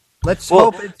 let's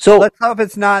hope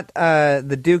it's not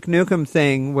the Duke Nukem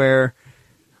thing where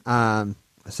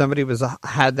somebody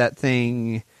had that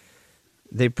thing.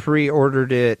 They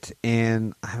pre-ordered it,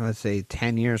 and I would say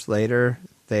 10 years later,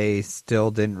 they still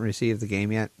didn't receive the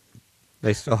game yet.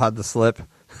 They still had the slip.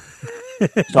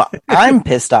 So I'm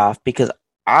pissed off because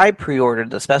I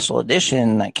pre-ordered the special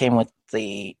edition that came with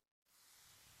the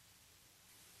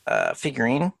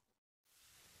figurine.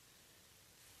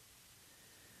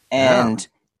 And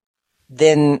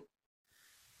then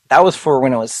that was for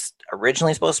when it was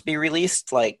originally supposed to be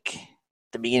released, like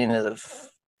the beginning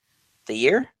of the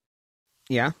year.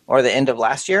 Yeah. Or the end of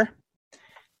last year.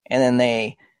 And then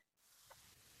they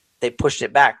pushed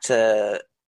it back to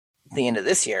the end of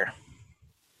this year.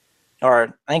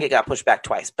 Or I think it got pushed back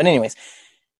twice. But anyways,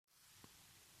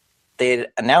 they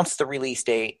had announced the release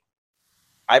date.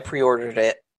 I pre-ordered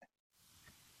it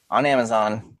on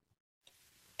Amazon.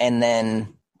 And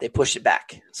then they pushed it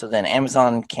back. So then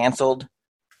Amazon canceled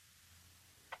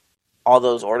all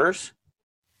those orders.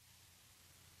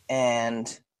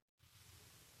 And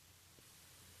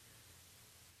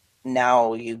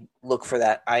now you look for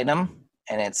that item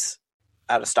and it's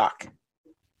out of stock.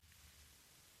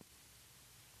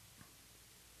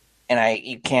 And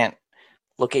you can't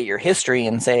look at your history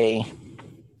and say,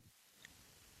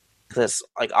 because it's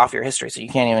like off your history, so you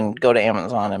can't even go to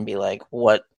Amazon and be like,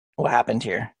 what happened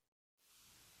here?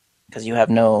 Because you have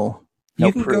no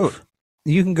proof.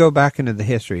 You can go back into the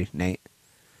history, Nate.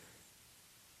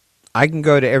 I can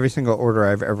go to every single order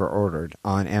I've ever ordered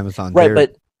on Amazon. Right,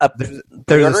 but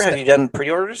pre-order, have you done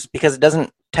pre-orders? Because it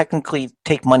doesn't technically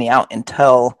take money out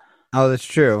until... Oh, that's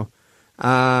true.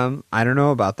 I don't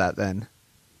know about that then.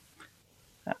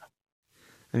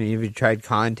 I mean, have you tried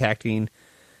contacting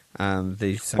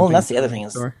the... Well, that's the other thing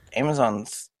is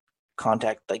Amazon's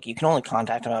contact, like you can only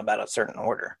contact them about a certain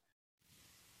order.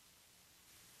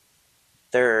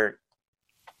 Their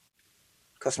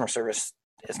customer service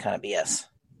is kind of BS.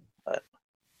 But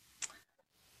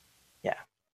yeah.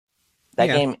 That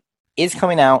game is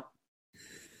coming out.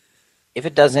 If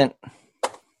it doesn't,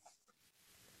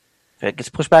 if it gets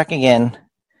pushed back again,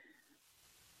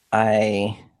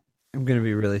 I'm going to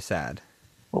be really sad.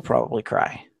 Will probably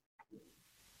cry.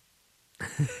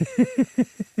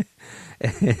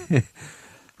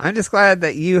 I'm just glad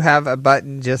that you have a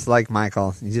button just like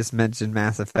Michael. You just mentioned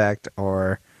Mass Effect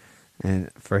and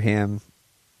for him,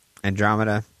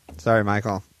 Andromeda. Sorry,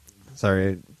 Michael.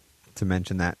 Sorry to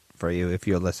mention that for you if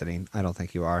you're listening. I don't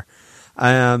think you are.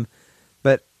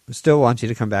 But still want you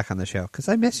to come back on the show because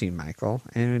I miss you, Michael,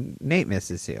 and Nate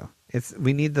misses you.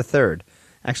 We need the third.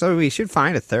 Actually, we should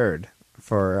find a third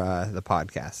for the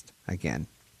podcast again.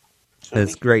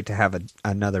 It's great to have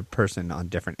another person on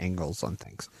different angles on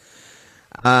things.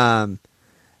 I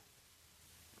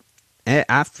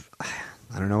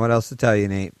don't know what else to tell you,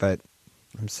 Nate, but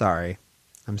I'm sorry.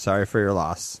 I'm sorry for your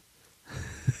loss.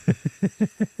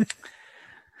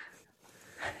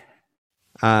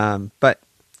 But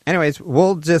anyways,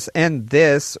 we'll just end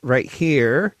this right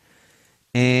here,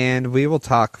 and we will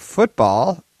talk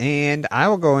football, and I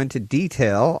will go into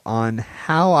detail on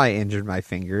how I injured my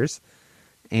fingers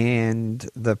and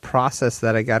the process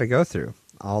that I got to go through.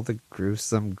 All the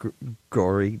gruesome,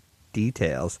 gory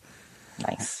details.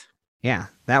 Nice. Yeah,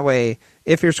 that way,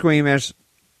 if you're squeamish,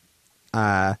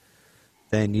 then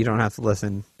you don't have to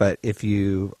listen. But if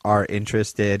you are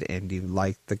interested and you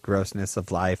like the grossness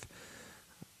of life,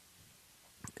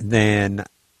 then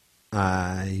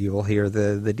you will hear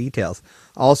the details.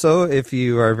 Also, if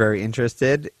you are very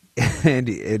interested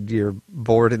and you're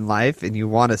bored in life and you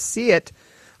want to see it,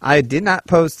 I did not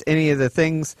post any of the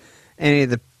things, any of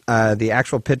the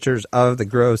actual pictures of the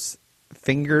gross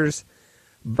fingers,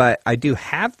 but I do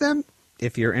have them.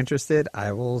 If you're interested,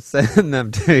 I will send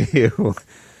them to you.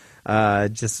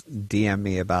 Just DM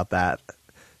me about that.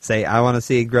 Say I want to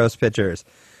see gross pictures,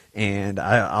 and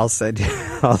I'll send you.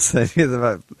 I'll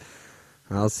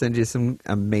send you some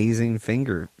amazing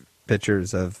finger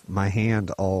pictures of my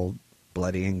hand all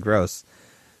bloody and gross.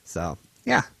 So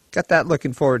yeah, got that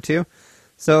looking forward to.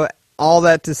 So all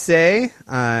that to say,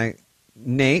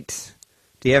 Nate,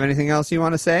 do you have anything else you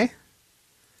want to say?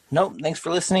 Nope. Thanks for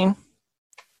listening.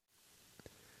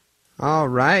 All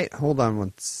right. Hold on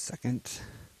one second.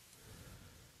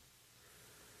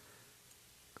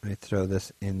 Let me throw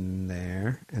this in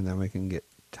there, and then we can get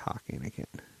talking again.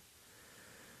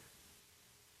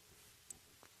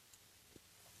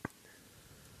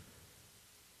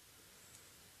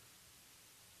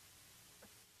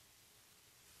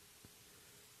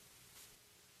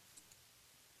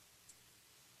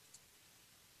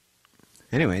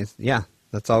 Anyways, yeah,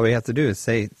 that's all we have to do is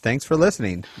say thanks for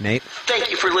listening, Nate. Thank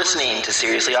you for listening to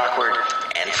Seriously Awkward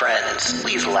and Friends.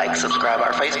 Please like, subscribe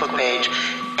our Facebook page,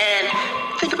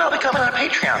 and think about becoming a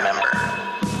Patreon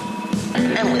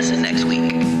member. And listen next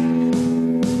week.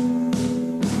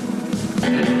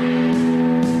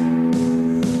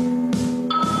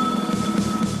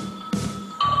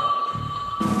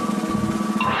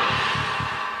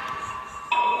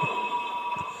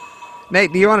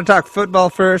 Nate, do you want to talk football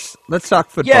first? Let's talk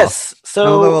football. Yes.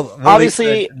 So we'll obviously,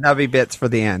 leave the nubby bits for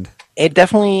the end. it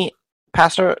definitely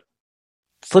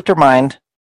slipped our mind.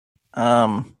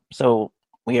 So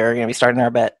we are going to be starting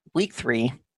our bet week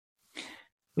 3.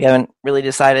 We haven't really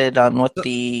decided on what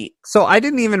the. So I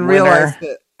didn't even realize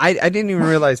that. I didn't even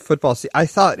realize football. I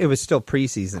thought it was still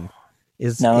preseason.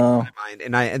 In my mind,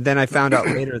 and then I found out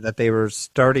later that they were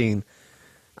starting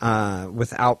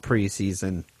without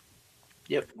preseason.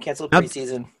 Yep, canceled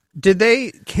preseason. Did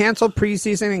they cancel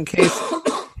preseason in case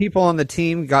people on the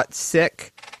team got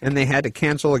sick and they had to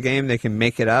cancel a game? They can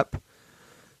make it up.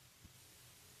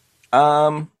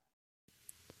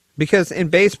 Because in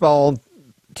baseball,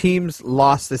 teams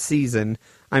lost the season.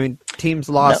 I mean, teams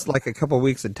lost like a couple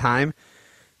weeks of time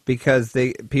because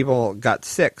people got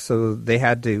sick, so they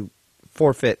had to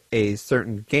forfeit a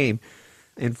certain game.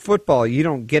 In football, you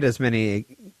don't get as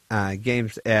many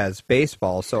games as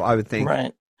baseball, so I would think.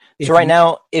 Right. So right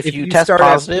now, if you test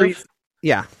positive,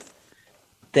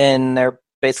 then they're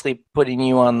basically putting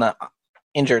you on the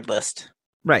injured list.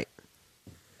 Right.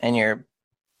 And you're.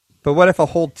 But what if a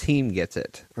whole team gets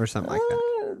it or something like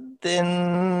that?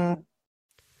 Then.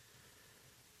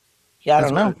 Yeah, I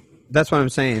don't know. That's what I'm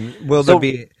saying. There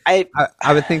be? I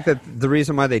would think that the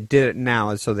reason why they did it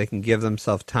now is so they can give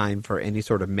themselves time for any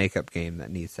sort of makeup game that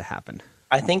needs to happen.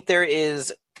 I think there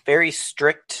is very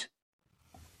strict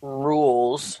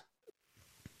rules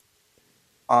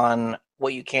on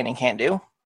what you can and can't do.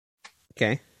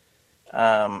 Okay.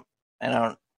 I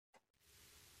don't.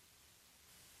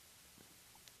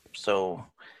 So,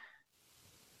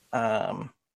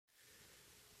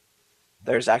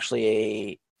 there's actually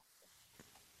a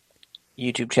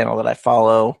YouTube channel that I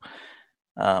follow.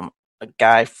 A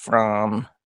guy from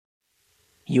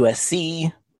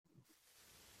USC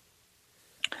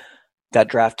got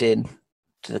drafted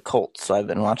to the Colts, so I've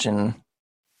been watching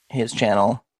his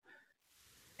channel,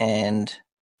 and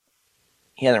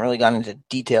he hasn't really gone into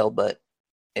detail, but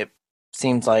it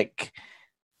seems like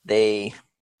they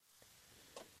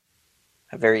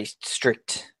have very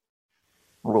strict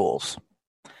rules.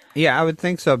 Yeah, I would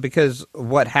think so, because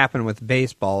what happened with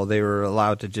baseball, they were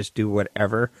allowed to just do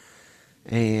whatever,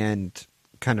 and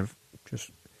kind of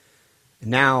just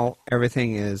now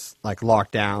everything is like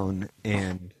locked down,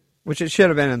 and which it should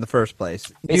have been in the first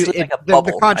place. Basically, like a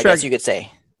bubble, I guess you could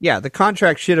say. Yeah, the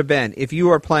contract should have been, if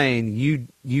you are playing,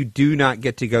 you do not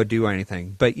get to go do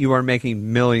anything, but you are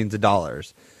making millions of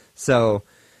dollars. So,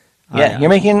 yeah, you're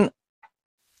making.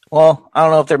 Well, I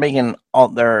don't know if they're making all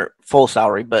their full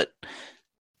salary, but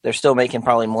they're still making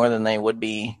probably more than they would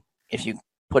be if you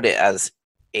put it as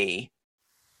a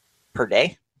per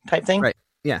day type thing. Right.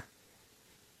 Yeah.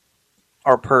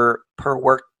 Or per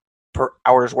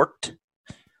hours worked.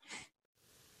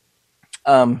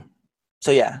 So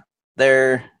yeah,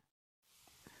 they're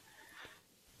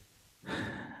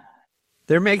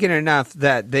making enough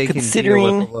that they can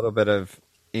deal with a little bit of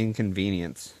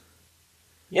inconvenience.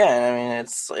 Yeah, and I mean,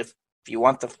 it's if you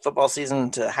want the football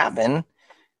season to happen,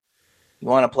 you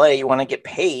want to play, you want to get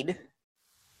paid,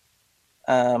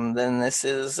 then this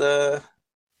is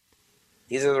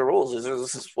these are the rules.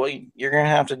 This is what you're going to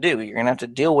have to do. You're going to have to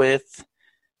deal with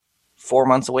 4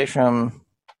 months away from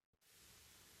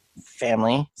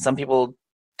family. Some people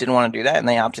didn't want to do that, and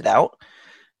they opted out.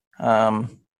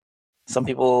 Some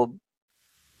people,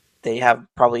 they have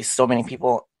probably so many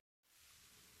people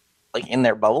like in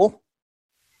their bubble.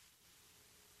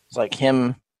 It's like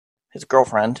him, his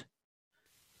girlfriend.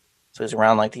 So he's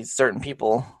around like these certain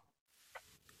people,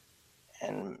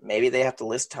 and maybe they have to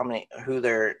list who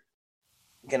they're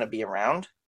going to be around.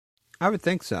 I would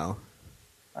think so.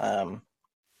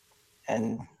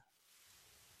 And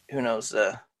who knows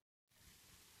the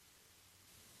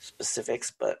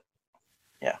specifics, but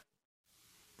yeah.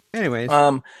 Anyways,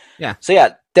 yeah. So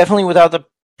yeah, definitely without the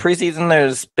preseason,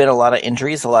 there's been a lot of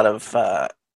injuries, a lot of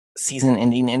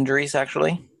season-ending injuries,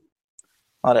 actually.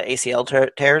 A lot of ACL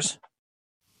tears.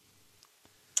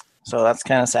 So that's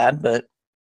kind of sad, but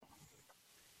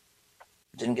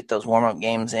didn't get those warm-up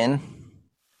games in.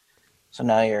 So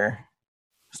now you're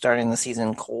starting the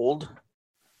season cold.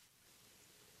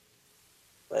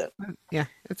 But yeah,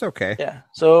 it's okay. Yeah.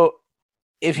 So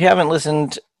if you haven't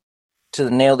listened to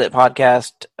the Nailed It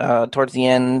podcast, towards the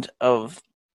end of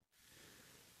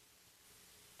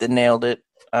the Nailed It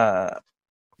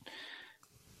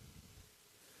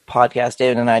podcast,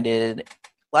 David and I did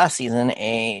last season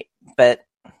a bet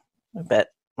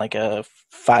like a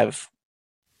 5-gallon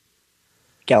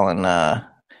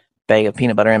bag of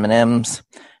peanut butter M&Ms,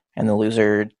 and the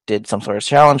loser did some sort of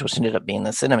challenge, which ended up being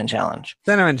the cinnamon challenge.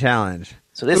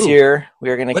 So this year we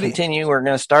are going to continue. We're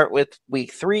going to start with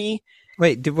week 3.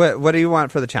 Wait, what do you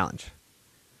want for the challenge?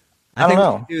 I don't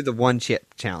know. We can do the 1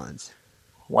 chip challenge.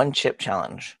 1 chip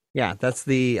challenge. Yeah, that's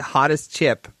the hottest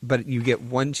chip, but you get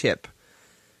 1 chip,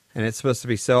 and it's supposed to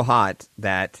be so hot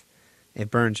that it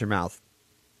burns your mouth.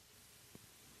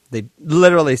 They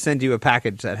literally send you a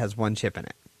package that has 1 chip in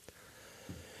it.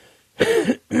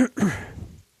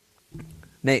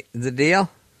 Nate, the deal?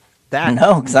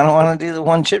 No, because I don't want to do the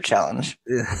 1 chip challenge.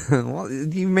 Well,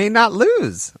 you may not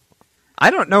lose. I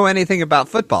don't know anything about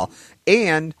football,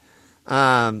 and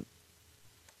I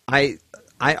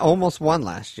almost won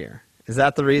last year. Is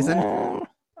that the reason? I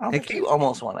don't think you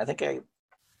almost won. I think I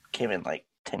came in like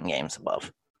 10 games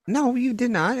above. No, you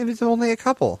did not. It was only a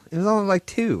couple. It was only like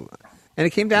 2. And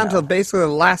it came down to basically the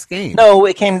last game. No,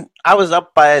 I was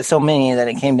up by so many that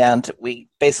it came down to, we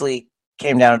basically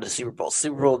came down to the Super Bowl.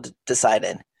 Super Bowl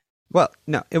decided. Well,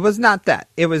 no, it was not that.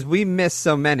 It was we missed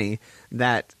so many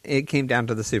that it came down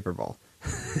to the Super Bowl.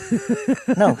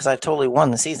 No, because I totally won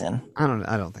the season. I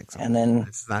don't think so. And then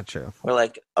it's not true. We're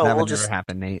like, oh, that we'll would just never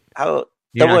happen, Nate. Double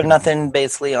or nothing,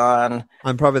 basically on.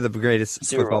 I'm probably the greatest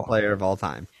Super football Bowl player of all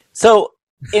time. So,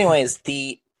 anyways,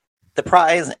 the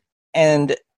prize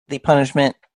and the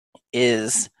punishment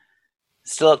is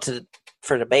still up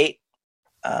for debate.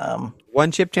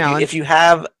 1 chip challenge. If you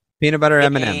have peanut butter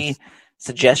M&Ms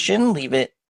suggestion, leave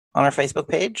it on our Facebook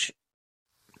page.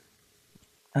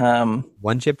 1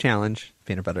 chip challenge,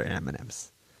 peanut butter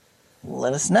M&Ms.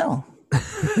 Let us know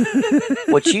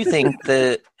what you think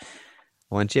the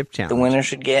 1 chip challenge the winner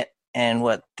should get and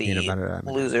what the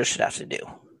loser should have to do.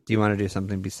 Do you want to do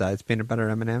something besides peanut butter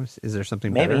M&Ms? Is there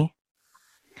something Maybe. better?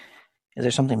 Is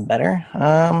there something better?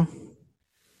 Not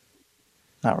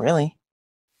really.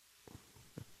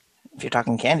 If you're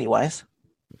talking candy wise,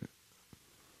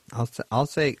 I'll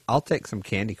take some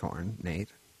candy corn, Nate.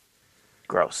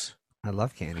 Gross. I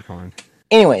love candy corn.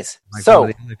 Anyways,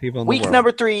 so week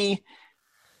number 3,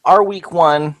 our week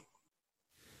 1,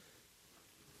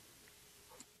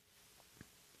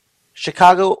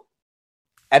 Chicago,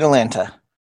 Atlanta.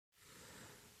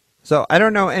 So I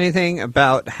don't know anything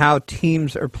about how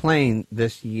teams are playing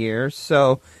this year,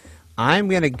 so I'm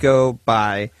going to go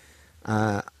by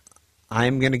I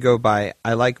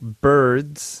like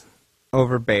birds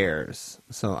over bears.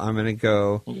 So I'm going to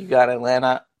go. You got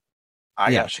Atlanta.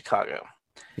 I got Chicago.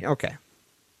 Okay.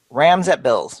 Rams at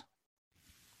Bills.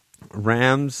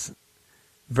 Rams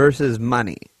versus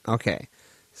money. Okay.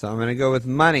 So I'm going to go with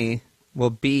money will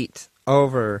beat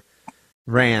over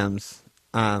Rams.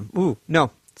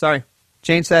 No. Sorry.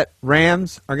 Change that.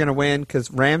 Rams are going to win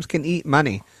because Rams can eat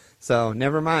money. So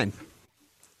never mind.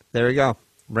 There we go.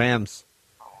 Rams.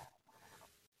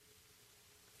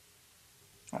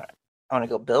 All right. I want to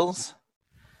go Bills.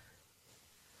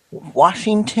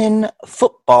 Washington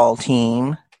football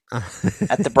team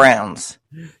at the Browns,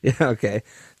 Yeah, okay.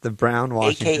 The Brown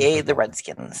Washington. a.k.a. the football.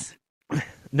 Redskins.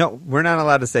 No, we're not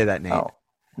allowed to say that, Nate. Oh,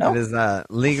 no? It is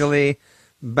legally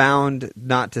bound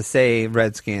not to say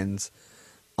Redskins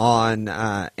on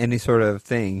any sort of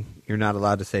thing. You're not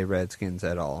allowed to say Redskins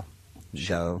at all.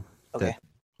 So Okay. that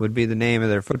would be the name of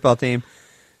their football team,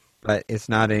 but it's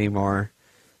not anymore.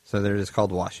 So they're just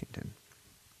called Washington.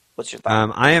 What's your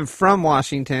thought? I am from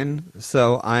Washington,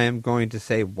 so I am going to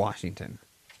say Washington.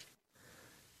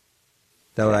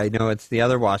 Though I know it's the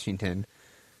other Washington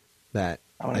that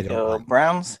I'm I going to don't go like.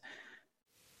 Browns.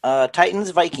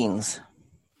 Titans, Vikings.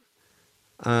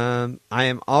 I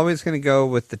am always going to go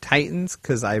with the Titans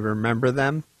because I remember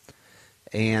them,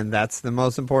 and that's the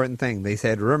most important thing. They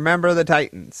said, remember the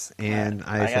Titans, and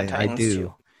I got say, I Titans, do.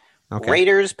 too. Okay.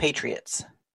 Raiders, Patriots.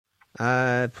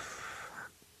 I'm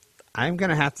going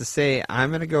to have to say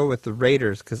I'm going to go with the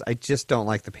Raiders because I just don't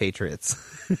like the Patriots.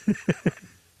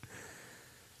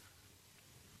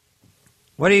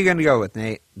 What are you going to go with,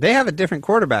 Nate? They have a different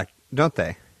quarterback, don't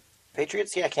they?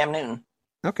 Patriots, yeah, Cam Newton.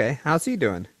 Okay, how's he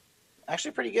doing?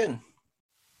 Actually pretty good.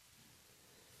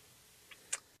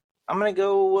 I'm going to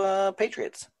go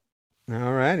Patriots.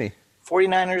 All righty.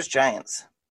 49ers, Giants.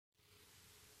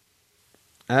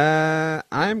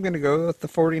 I'm going to go with the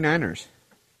 49ers.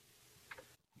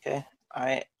 Okay.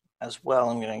 I, as well,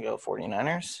 am going to go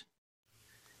 49ers.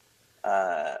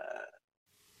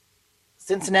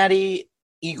 Cincinnati,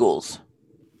 Eagles.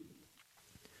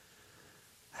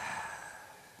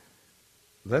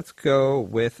 Let's go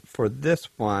with, for this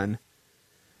one,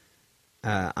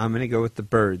 I'm going to go with the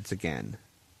Birds again.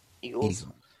 Eagles.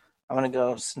 I'm going to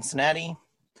go Cincinnati.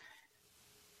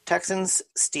 Texans,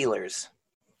 Steelers.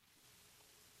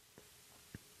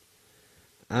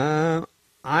 I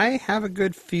have a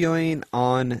good feeling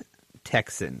on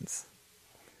Texans.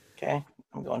 Okay.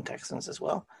 I'm going Texans as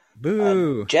well.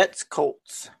 Boo. Jets,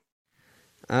 Colts.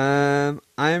 I'm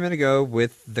going to go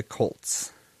with the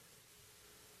Colts.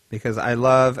 Because I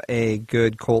love a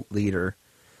good Colt leader.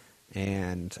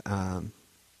 And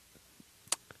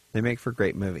they make for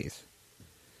great movies.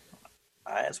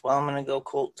 As well, I'm going to go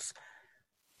Colts.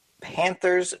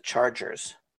 Panthers,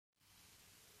 Chargers.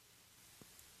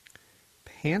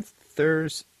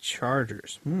 Panthers,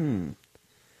 Chargers.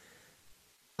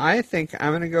 I think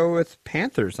I'm going to go with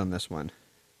Panthers on this one.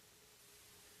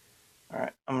 All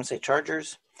right. I'm going to say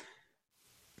Chargers.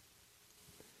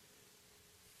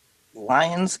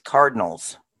 Lions,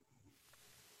 Cardinals.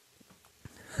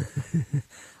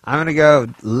 I'm going to go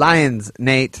Lions,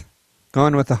 Nate.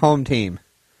 Going with the home team.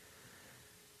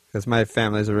 Because my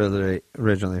family's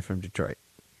originally from Detroit.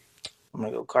 I'm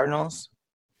going to go Cardinals.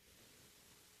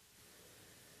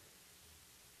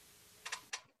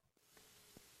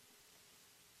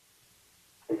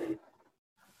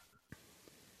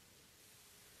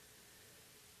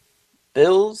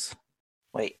 Bills.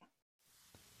 Wait.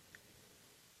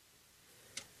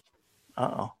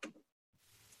 Uh-oh.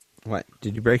 What?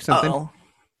 Did you break something? Uh-oh.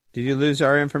 Did you lose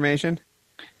our information?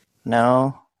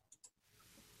 No.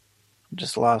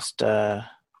 Just lost, Did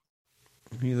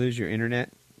you lose your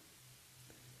internet?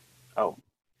 Oh.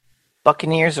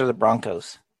 Buccaneers or the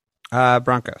Broncos?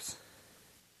 Broncos.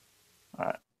 All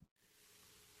right.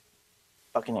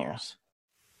 Buccaneers.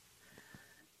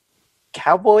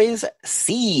 Cowboys,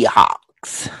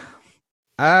 Seahawks.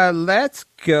 Let's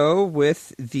go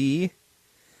with the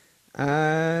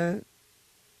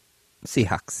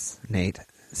Seahawks, Nate.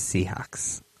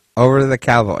 Seahawks. Over the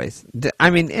Cowboys.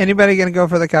 Anybody going to go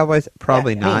for the Cowboys?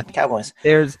 Probably Yeah, not. me, Cowboys.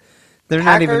 They're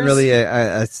not even Packers. really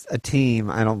a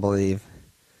team, I don't believe.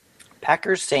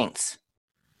 Packers, Saints.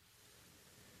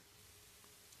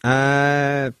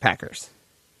 Packers.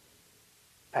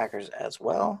 Packers as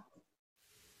well.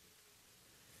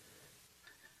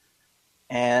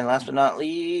 And last but not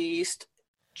least,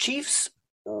 Chiefs,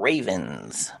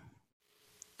 Ravens.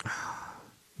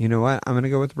 You know what? I'm going to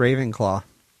go with Ravenclaw. All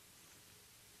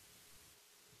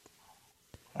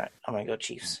right, I'm going to go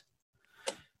Chiefs.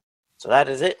 So that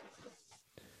is it.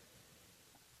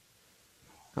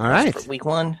 All right. For week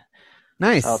 1.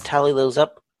 Nice. I'll tally those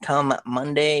up come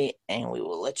Monday, and we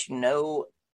will let you know.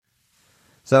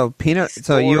 So Peanut.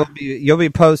 So you'll be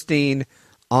posting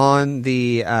on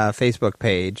the Facebook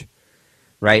page,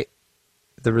 right?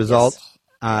 The results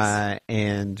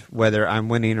and whether I'm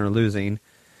winning or losing,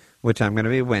 which I'm going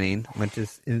to be winning, which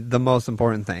is the most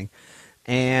important thing.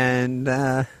 And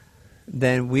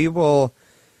then we will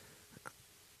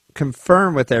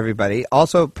confirm with everybody.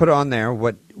 Also, put on there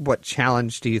what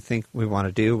challenge do you think we want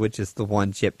to do, which is the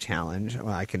one chip challenge.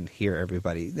 Well, I can hear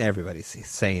everybody's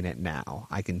saying it now.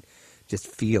 I can just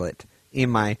feel it in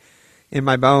my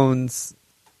bones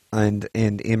and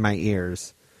in my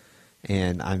ears,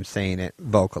 and I'm saying it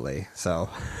vocally. So,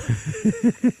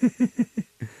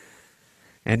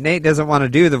 and Nate doesn't want to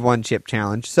do the one chip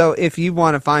challenge. So, if you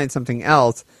want to find something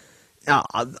else,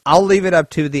 I'll leave it up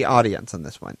to the audience on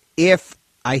this one. If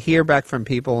I hear back from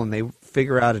people and they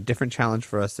figure out a different challenge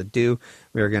for us to do,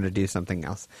 we are going to do something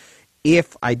else.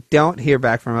 If I don't hear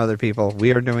back from other people,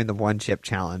 we are doing the one chip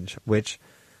challenge, which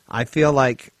I feel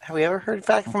like... Have we ever heard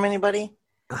back from anybody?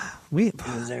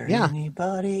 Is there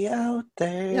anybody out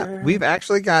there? Yeah, we've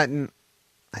actually gotten...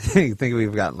 I think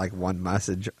we've gotten like one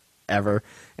message ever,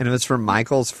 and it was from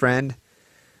Michael's friend,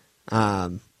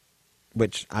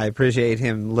 which I appreciate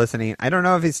him listening. I don't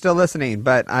know if he's still listening,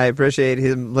 but I appreciate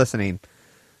him listening.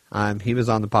 He was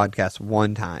on the podcast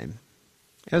one time.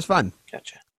 It was fun.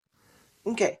 Gotcha.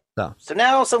 Okay. So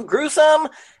now some gruesome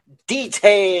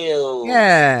details.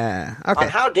 Yeah. Okay. On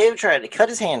how Dave tried to cut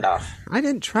his hand off. I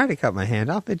didn't try to cut my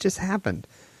hand off. It just happened.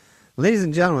 Ladies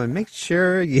and gentlemen, make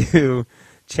sure you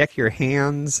check your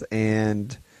hands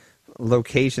and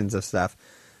locations of stuff.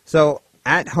 So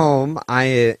at home,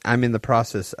 I'm in the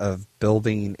process of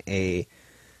building a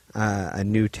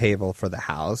new table for the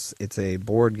house. It's a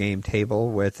board game table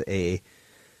with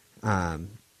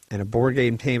and a board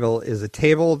game table is a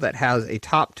table that has a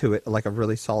top to it, like a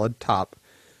really solid top,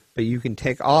 but you can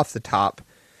take off the top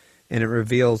and it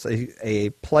reveals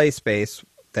a play space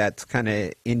that's kind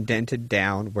of indented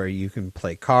down where you can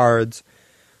play cards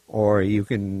or you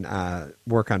can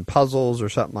work on puzzles or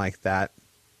something like that.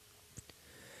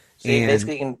 So you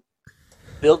basically can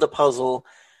build a puzzle,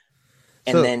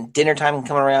 and then dinner time can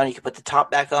come around. You can put the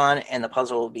top back on, and the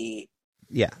puzzle will be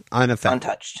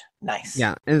untouched. Nice.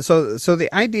 Yeah, and so the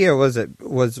idea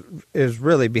is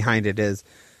really behind it is,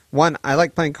 one, I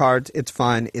like playing cards. It's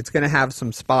fun. It's going to have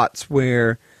some spots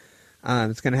where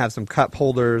it's going to have some cup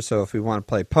holders. So if we want to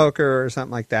play poker or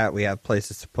something like that, we have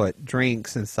places to put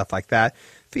drinks and stuff like that.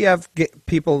 If you have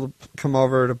people come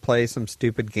over to play some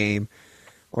stupid game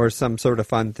or some sort of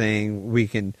fun thing, we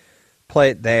can play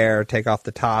it there, take off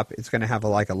the top. It's going to have a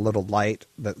little light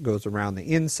that goes around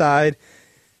the inside.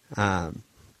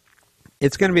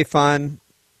 It's going to be fun.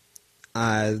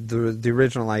 The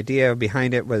original idea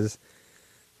behind it was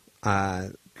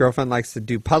girlfriend likes to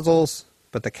do puzzles,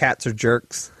 but the cats are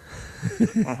jerks.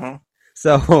 Uh-huh.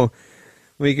 So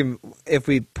if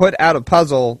we put out a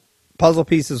puzzle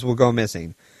pieces will go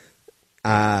missing,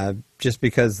 just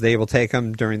because they will take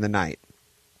them during the night.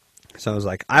 So I was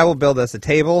like, I will build us a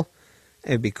table.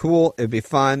 It'd be cool. It'd be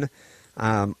fun.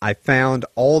 I found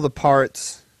all the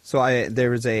parts. So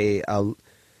there was a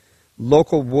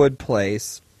local wood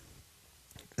place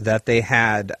that they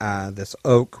had this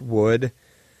oak wood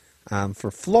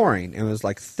for flooring. It was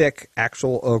like thick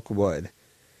actual oak wood.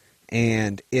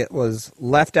 And it was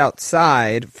left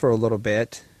outside for a little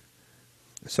bit,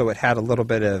 so it had a little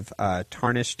bit of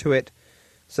tarnish to it.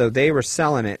 So they were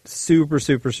selling it super,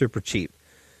 super, super cheap.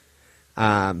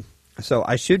 So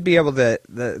I should be able to.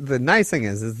 The nice thing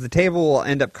is the table will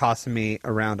end up costing me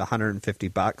around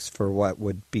 $150 for what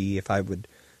would be if I would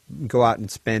go out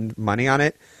and spend money on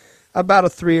it. About a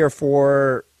 $3,000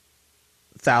 or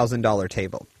 $4,000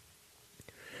 table.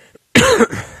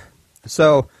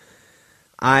 So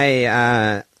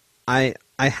I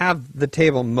have the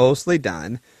table mostly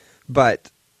done,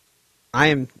 but I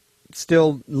am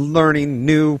still learning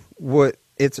new wood.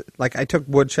 It's like I took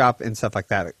wood shop and stuff like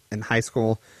that in high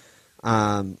school.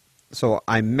 So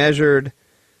I measured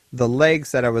the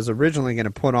legs that I was originally going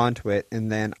to put onto it,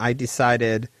 and then I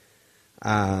decided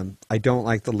I don't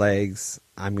like the legs.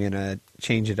 I'm going to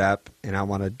change it up, and I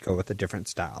want to go with a different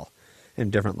style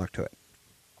and different look to it.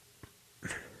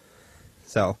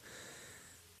 So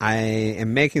I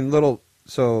am making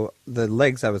so the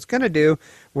legs I was going to do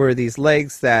were these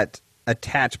legs that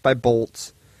attach by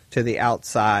bolts to the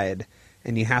outside,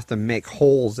 and you have to make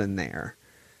holes in there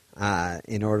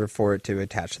in order for it to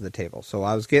attach to the table. So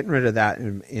I was getting rid of that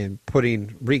and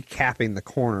recapping the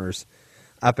corners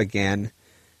up again.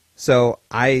 So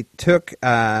I took,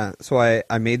 I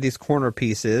made these corner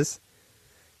pieces,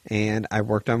 and I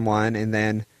worked on one, and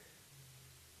then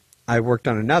I worked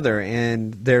on another,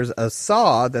 and there's a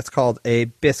saw that's called a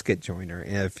biscuit joiner.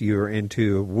 If you're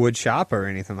into wood shop or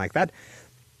anything like that,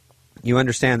 you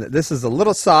understand that this is a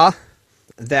little saw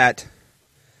that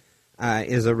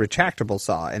is a retractable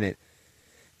saw, and it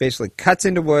basically cuts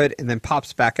into wood and then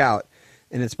pops back out,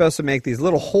 and it's supposed to make these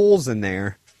little holes in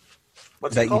there.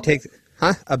 What's it called?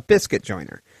 A biscuit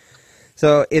joiner.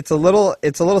 So it's a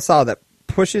little saw that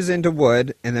pushes into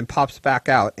wood and then pops back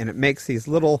out, and it makes these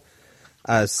little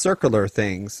circular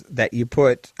things that you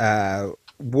put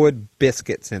wood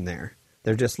biscuits in there.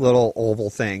 They're just little oval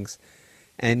things,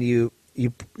 and you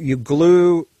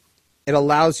glue. It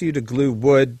allows you to glue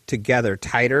wood together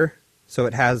tighter, so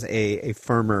it has a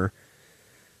firmer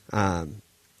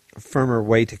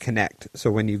way to connect.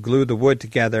 So when you glue the wood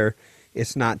together,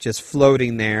 it's not just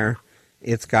floating there.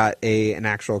 It's got an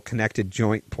actual connected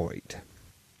joint point.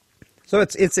 So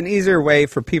it's an easier way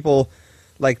for people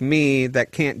like me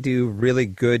that can't do really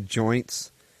good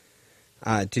joints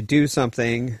to do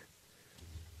something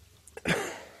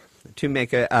to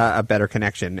make a better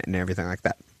connection and everything like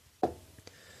that.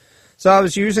 So I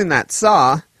was using that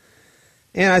saw,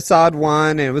 and I sawed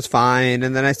one, and it was fine,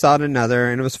 and then I sawed another,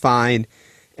 and it was fine,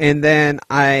 and then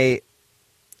I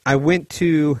went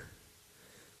to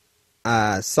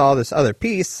saw this other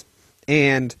piece,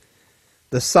 and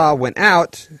the saw went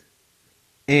out,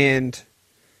 and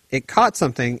it caught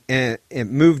something, and it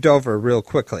moved over real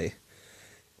quickly.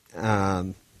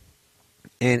 And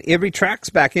it retracts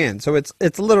back in. So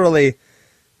it's literally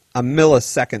a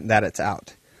millisecond that it's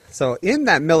out. So in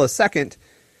that millisecond,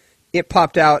 it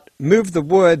popped out, moved the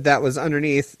wood that was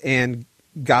underneath, and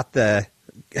got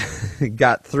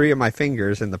got 3 of my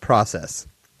fingers in the process.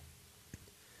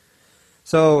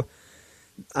 So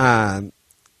that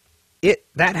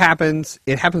happens.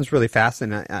 It happens really fast,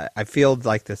 and I feel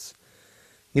like this.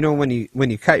 You know, when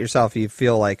you cut yourself, you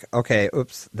feel like, okay,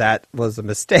 oops, that was a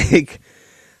mistake.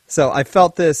 So I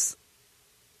felt this,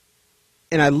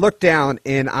 and I looked down,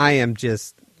 and I am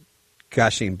just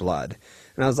gushing blood.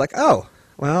 And I was like, oh,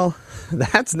 well,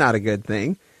 that's not a good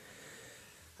thing.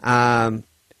 And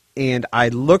I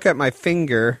look at my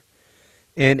finger,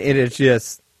 and it is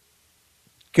just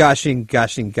gushing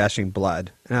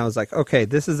blood. And I was like, okay,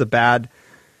 this is a bad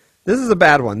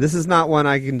one. This is not one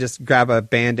I can just grab a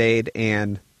Band-Aid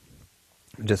and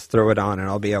just throw it on and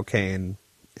I'll be okay in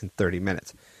 30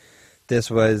 minutes.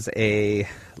 This was a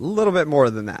little bit more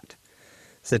than that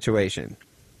situation.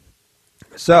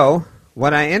 So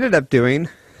what I ended up doing,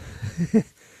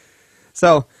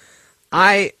 so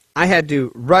I had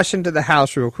to rush into the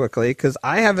house real quickly because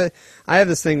I have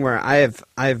this thing where I've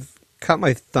cut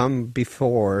my thumb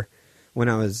before when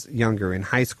I was younger in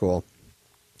high school,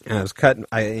 and I was cutting.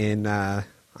 I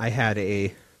had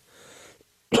a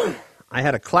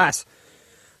class.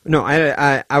 No,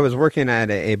 I was working at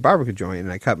a barbecue joint,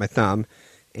 and I cut my thumb,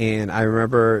 and I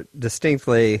remember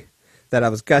distinctly that I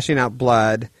was gushing out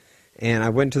blood, and I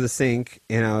went to the sink,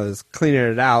 and I was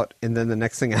cleaning it out, and then the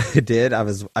next thing I did, I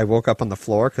woke up on the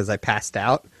floor because I passed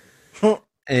out,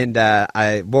 and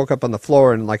I woke up on the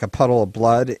floor in like a puddle of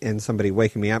blood, and somebody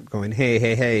waking me up going,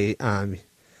 hey.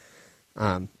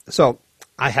 So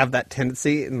I have that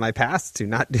tendency in my past to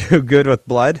not do good with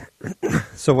blood.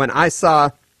 So when I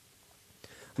saw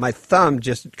my thumb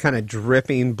just kind of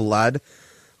dripping blood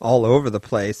all over the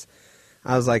place,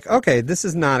 I was like, okay, this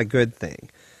is not a good thing.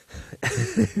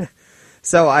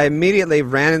 So I immediately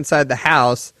ran inside the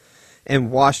house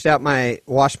and washed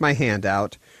my hand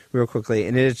out real quickly,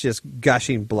 and it is just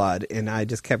gushing blood, and I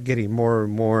just kept getting more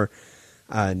and more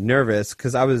nervous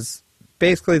because I was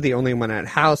basically the only one at the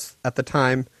house at the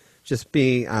time. Just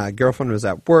being girlfriend was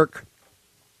at work.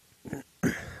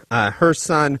 Her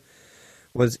son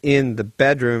was in the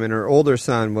bedroom, and her older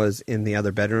son was in the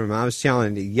other bedroom. I was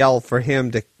yelling to yell for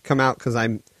him to come out because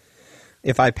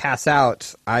if I pass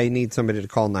out, I need somebody to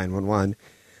call 911.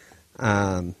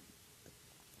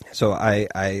 So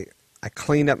I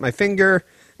cleaned up my finger,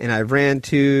 and I ran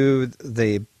to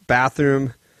the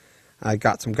bathroom. I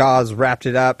got some gauze, wrapped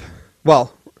it up.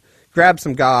 Well, grabbed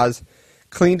some gauze,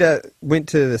 went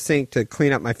to the sink to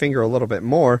clean up my finger a little bit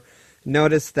more.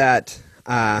 Noticed that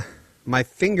my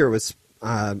finger was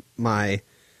my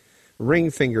ring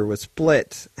finger was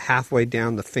split halfway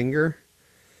down the finger,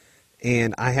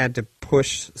 and I had to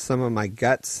push some of my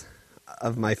guts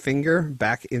of my finger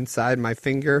back inside my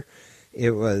finger.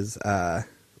 It was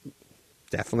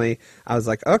definitely, I was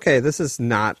like, okay, this is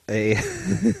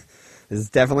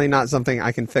definitely not something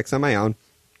I can fix on my own.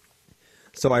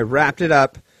 So I wrapped it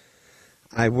up.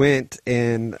 I went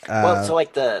and so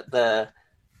like I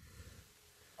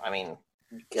mean,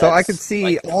 so I could see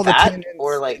like all the tendons,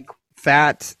 or like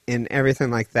fat and everything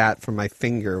like that from my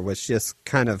finger was just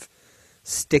kind of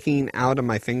sticking out of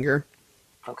my finger.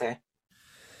 Okay.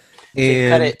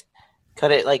 And so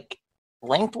cut it like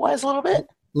lengthwise a little bit?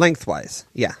 Lengthwise,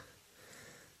 yeah.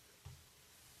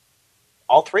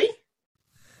 All 3?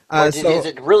 Is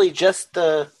it really just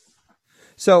the...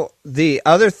 So the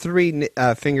other 3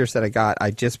 fingers that I got, I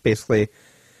just basically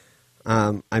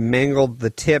I mangled the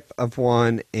tip of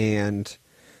one, and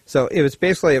so it was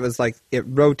like it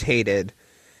rotated,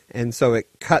 and so it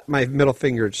cut my middle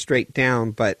finger straight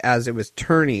down, but as it was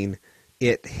turning,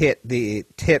 it hit the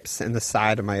tips and the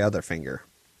side of my other finger.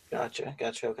 Gotcha,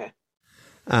 okay.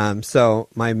 So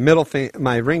my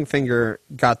my ring finger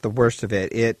got the worst of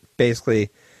it. It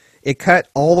cut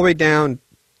all the way down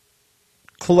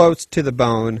close to the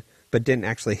bone, but didn't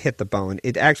actually hit the bone.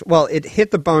 It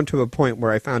hit the bone to a point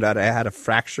where I found out I had a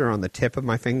fracture on the tip of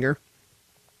my finger.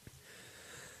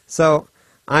 So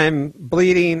I'm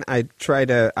bleeding. I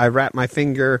wrap my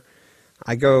finger.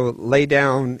 I go lay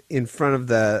down in front of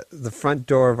the front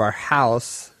door of our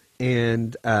house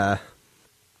and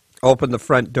open the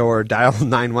front door, dial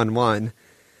 911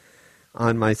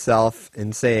 on myself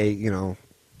and say,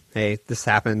 hey, this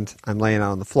happened. I'm laying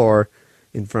out on the floor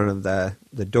in front of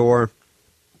the door.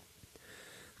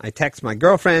 I text my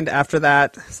girlfriend after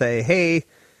that, say, hey,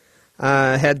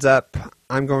 heads up,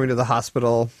 I'm going to the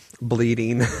hospital,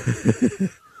 bleeding.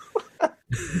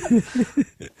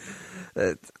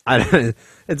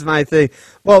 It's my thing.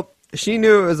 Well, she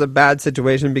knew it was a bad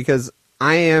situation because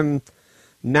I am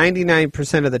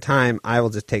 99% of the time, I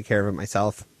will just take care of it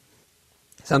myself.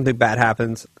 Something bad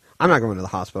happens, I'm not going to the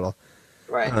hospital.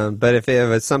 Right. But if it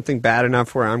was something bad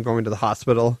enough where I'm going to the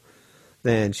hospital,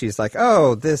 then she's like,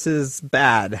 oh, this is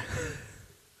bad.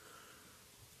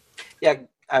 Yeah,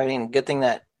 I mean, good thing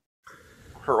that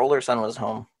her older son was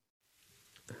home.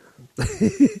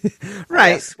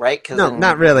 Right. Guess, right? No,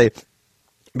 not really.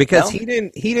 Because he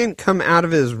didn't come out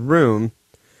of his room.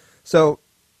 So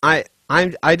I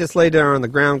just laid down on the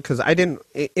ground because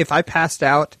if I passed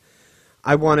out,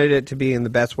 I wanted it to be in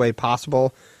the best way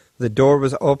possible. The door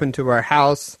was open to our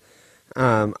house.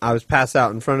 I was passed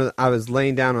out I was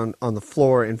laying down on the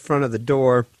floor in front of the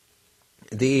door.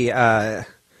 The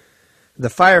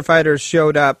firefighters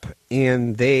showed up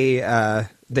and they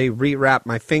rewrapped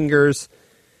my fingers.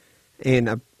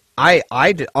 And I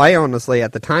honestly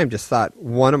at the time just thought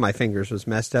one of my fingers was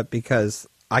messed up because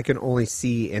I could only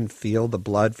see and feel the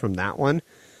blood from that one.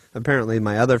 Apparently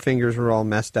my other fingers were all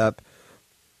messed up.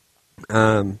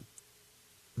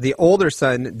 The older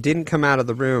son didn't come out of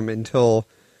the room until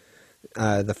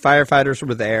the firefighters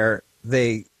were there.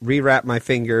 They rewrapped my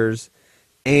fingers,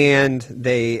 and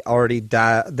they already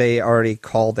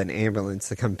called an ambulance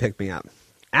to come pick me up.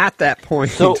 At that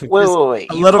point, so wait.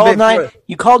 You called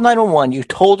 911. You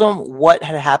told them what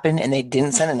had happened, and they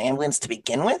didn't send an ambulance to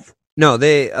begin with. No,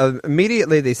 they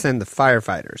immediately they send the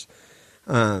firefighters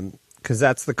because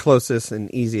that's the closest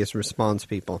and easiest response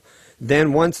people.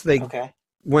 Then once the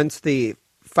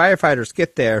firefighters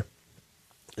get there,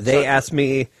 they ask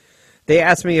me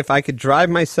if I could drive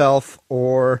myself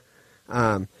or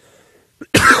if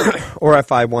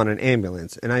I want an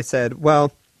ambulance. And I said,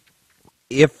 well,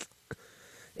 if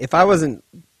I wasn't,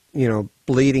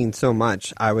 bleeding so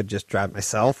much, I would just drive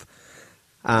myself.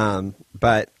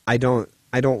 But I don't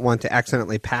want to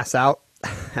accidentally pass out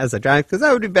as I drive because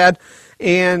that would be bad.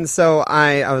 And so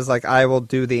I was like, I will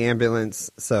do the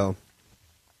ambulance. So,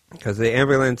 because the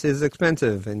ambulance is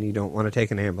expensive and you don't want to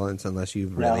take an ambulance unless you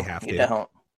really have to. You don't.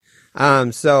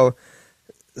 So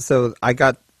I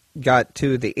got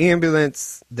to the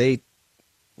ambulance. They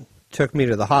took me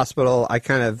to the hospital. I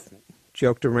kind of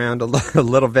joked around a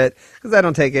little bit because I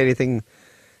don't take anything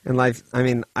in life. I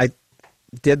mean, I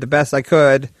did the best I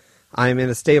could. I'm in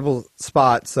a stable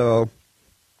spot,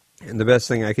 and the best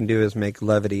thing I can do is make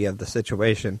levity of the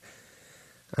situation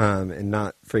and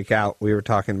not freak out. We were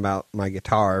talking about my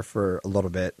guitar for a little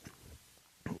bit.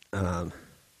 I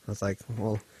was like,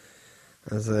 well,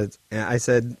 I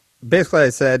said,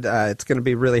 it's going to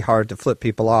be really hard to flip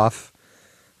people off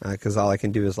because all I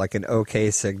can do is like an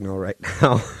okay signal right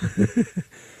now.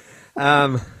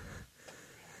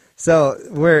 So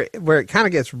where it kind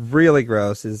of gets really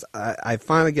gross is I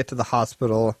finally get to the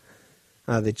hospital.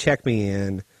 They check me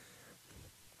in.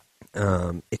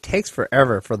 It takes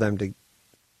forever for them to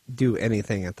do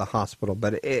anything at the hospital,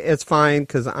 but it's fine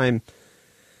because I'm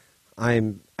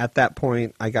at that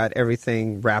point. I got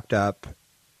everything wrapped up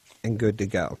and good to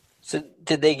go. So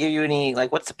did they give you any,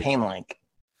 what's the pain like?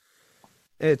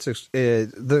 It's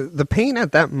the pain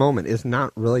at that moment is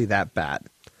not really that bad.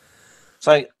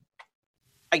 So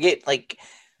I get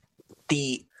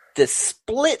the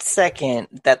split second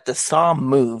that the saw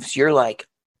moves, you're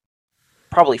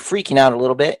probably freaking out a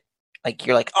little bit.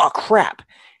 You're like, oh crap.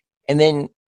 And then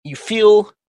you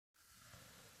feel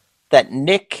that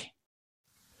nick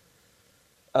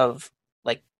of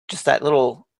just that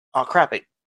little, oh crap, it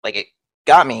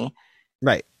got me.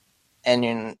 Right.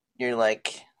 And you're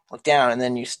look down and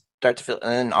then you start to feel,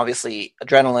 and then obviously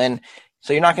adrenaline,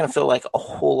 So you're not going to feel like a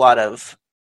whole lot of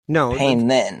No, pain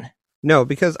then. no,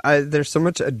 because there's so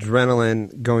much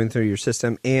adrenaline going through your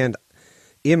system, and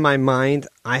in my mind,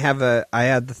 I had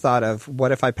the thought of,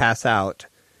 what if I pass out?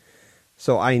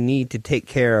 So I need to take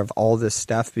care of all this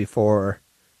stuff before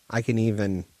I can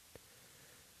even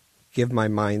give my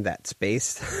mind that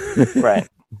space Right.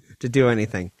 to do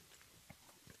anything.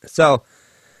 So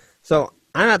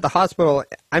I'm at the hospital.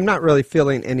 I'm not really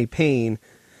feeling any pain.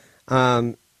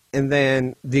 And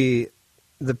then the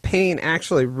pain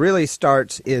actually really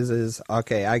starts is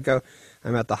okay,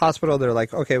 I'm at the hospital. They're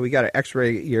like, okay, we got to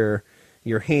x-ray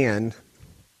your hand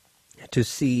to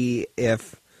see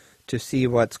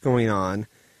what's going on.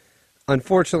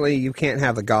 Unfortunately, you can't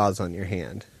have the gauze on your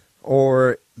hand,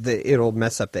 or it'll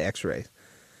mess up the x-ray.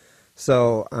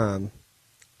 So,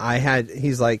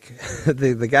 he's like,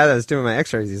 the guy that was doing my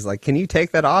x-rays, he's like, can you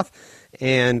take that off?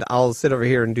 And I'll sit over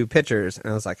here and do pictures.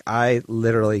 And I was like, I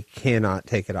literally cannot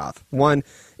take it off. One,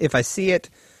 if I see it,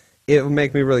 it will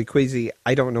make me really queasy.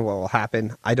 I don't know what will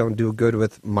happen. I don't do good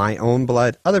with my own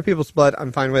blood. Other people's blood,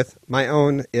 I'm fine with. My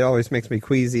own, it always makes me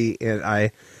queasy. And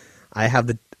I have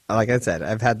like I said,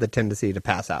 I've had the tendency to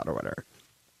pass out or whatever.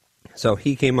 So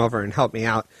he came over and helped me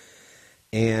out.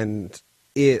 And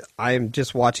I'm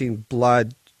just watching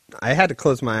blood. I had to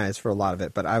close my eyes for a lot of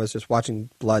it, but I was just watching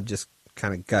blood just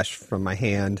kind of gush from my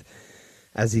hand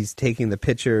as he's taking the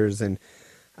pictures. And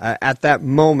at that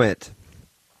moment,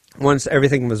 once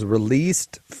everything was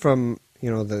released from,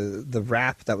 the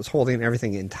wrap that was holding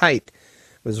everything in tight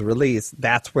was released,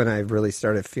 that's when I really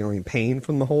started feeling pain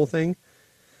from the whole thing.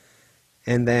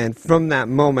 And then from that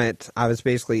moment, I was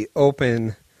basically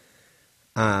open.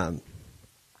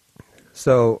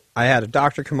 So I had a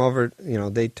doctor come over,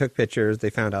 they took pictures. They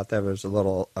found out there was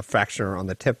a fracture on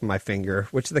the tip of my finger,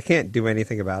 which they can't do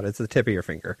anything about. It's the tip of your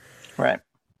finger. Right.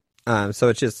 So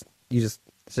it's just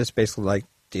basically like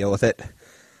deal with it.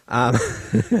 I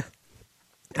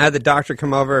had the doctor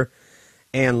come over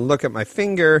and look at my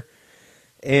finger,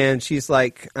 and she's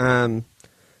like,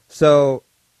 so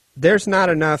there's not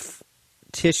enough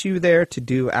tissue there to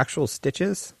do actual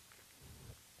stitches.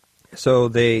 So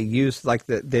they used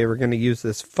they were going to use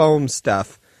this foam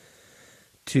stuff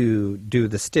to do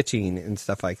the stitching and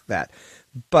stuff like that.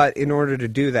 But in order to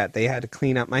do that, they had to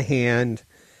clean up my hand,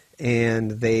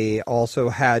 and they also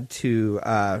had to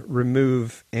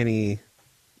remove any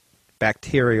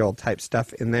bacterial type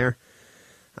stuff in there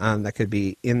that could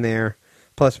be in there.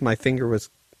 Plus, my finger was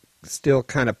still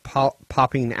kind of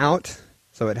popping out,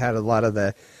 so it had a lot of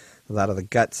the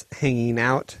guts hanging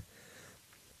out.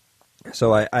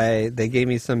 So they gave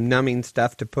me some numbing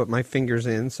stuff to put my fingers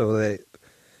in, so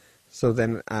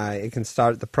then it can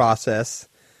start the process.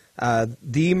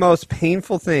 The most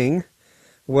painful thing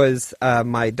was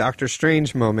my Doctor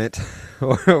Strange moment,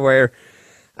 where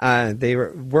they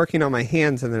were working on my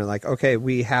hands, and they're like, "Okay,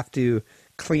 we have to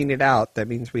clean it out. That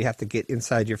means we have to get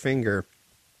inside your finger."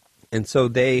 And so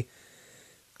they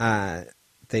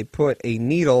put a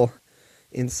needle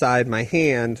inside my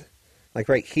hand, like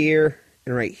right here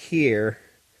and right here,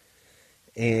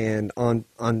 and on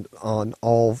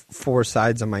all four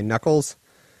sides of my knuckles.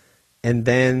 And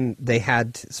then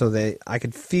I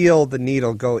could feel the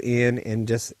needle go in and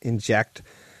just inject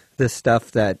this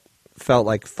stuff that felt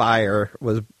like fire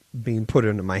was being put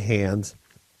into my hands.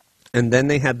 And then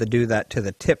they had to do that to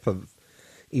the tip of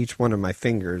each one of my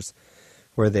fingers,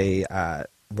 where they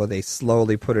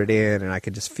slowly put it in, and I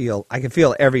could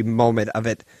feel every moment of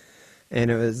it. And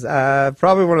it was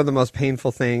probably one of the most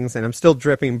painful things, and I'm still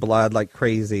dripping blood like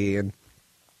crazy.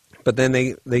 But then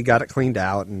they got it cleaned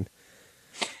out. And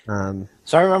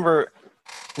So I remember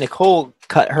Nicole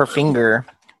cut her finger,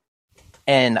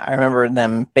 and I remember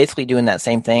them basically doing that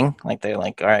same thing. Like, they're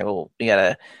like, all right, well,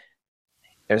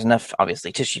 there's enough,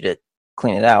 obviously, tissue to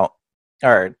clean it out,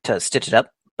 or to stitch it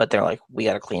up, but they're like, we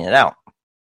got to clean it out.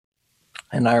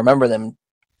 And I remember them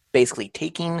basically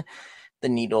taking the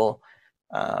needle,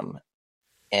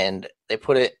 and they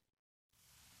put it,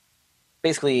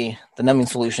 basically the numbing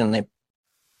solution, they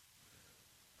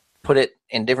put it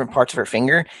in different parts of her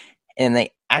finger, and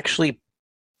they actually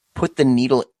put the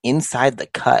needle inside the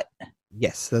cut.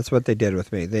 Yes, that's what they did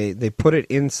with me. They put it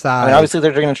inside. I mean, obviously,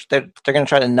 they're gonna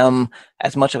try to numb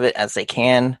as much of it as they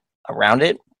can around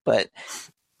it, but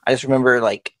I just remember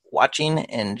like watching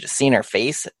and just seeing her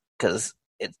face, because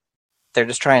they're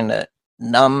just trying to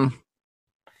numb.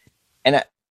 And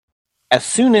as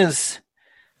soon as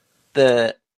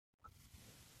the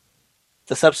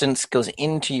substance goes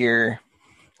into your,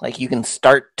 like, you can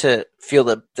start to feel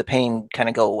the pain kind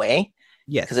of go away.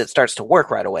 Yes, because it starts to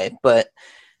work right away. But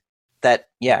That,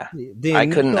 yeah, The I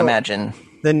couldn't initial- imagine.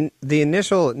 the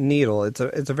initial needle, it's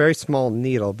a very small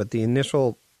needle, but the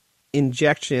initial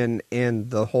injection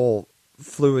and the whole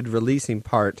fluid releasing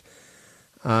part,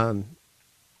 Hmm.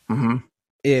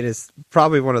 it is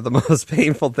probably one of the most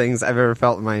painful things I've ever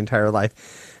felt in my entire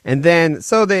life. And then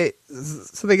so they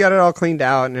got it all cleaned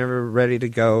out and they were ready to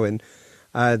go, and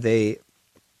they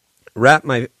wrapped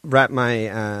my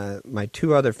my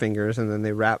two other fingers, and then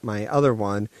they wrapped my other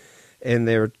one, and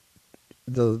the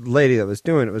lady that was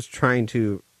doing it was trying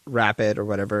to wrap it or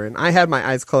whatever, and I had my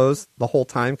eyes closed the whole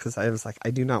time because I was like, I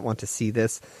do not want to see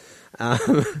this.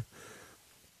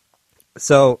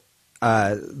 So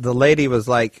the lady was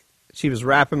like, she was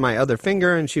wrapping my other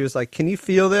finger, and she was like, "Can you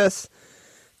feel this?"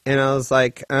 And I was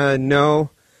like, "No."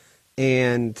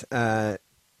 And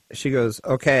she goes,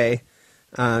 "Okay,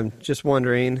 just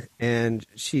wondering." And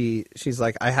she's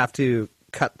like, "I have to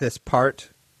cut this part,"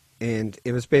 and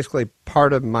it was basically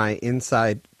part of my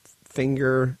inside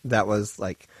finger that was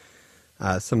like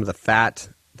some of the fat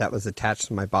that was attached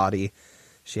to my body.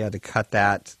 She had to cut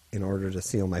that in order to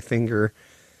seal my finger,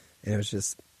 and it was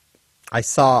just, I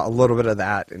saw a little bit of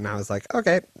that, and I was like,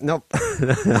 okay, nope,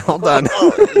 all done.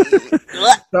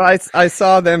 So I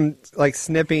saw them like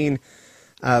snipping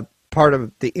part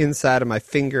of the inside of my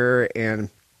finger, and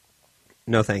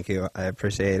no, thank you, I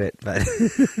appreciate it, but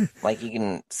Like, you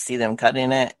can see them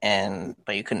cutting it,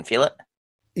 but you couldn't feel it?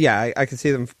 yeah, I could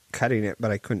see them cutting it, but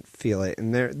I couldn't feel it.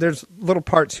 And there's little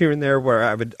parts here and there where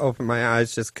I would open my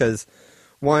eyes just because,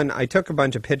 one, I took a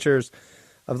bunch of pictures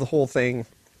of the whole thing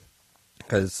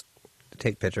because to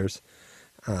take pictures,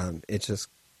 it's just,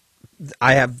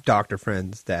 I have doctor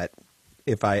friends that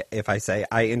if I say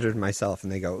I injured myself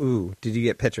and they go, "Ooh, did you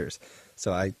get pictures?"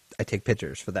 So I take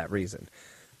pictures for that reason.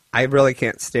 I really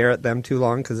can't stare at them too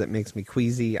long because it makes me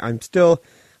queasy.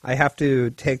 I have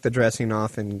to take the dressing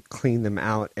off and clean them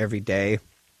out every day.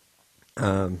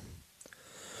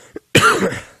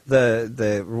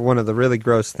 The one of the really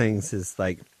gross things is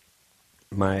like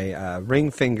my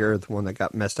ring finger, the one that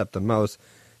got messed up the most,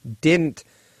 they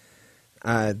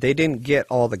didn't get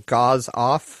all the gauze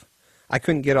off. I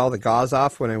couldn't get all the gauze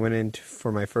off when I went in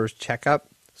for my first checkup,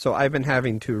 so I've been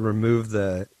having to remove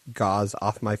the gauze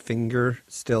off my finger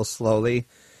still slowly,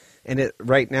 and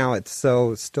right now it's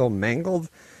so still mangled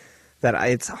that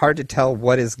it's hard to tell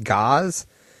what is gauze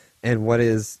and what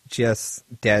is just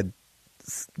dead,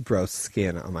 gross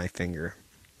skin on my finger.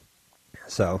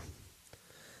 So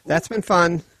that's been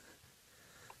fun.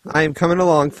 I am coming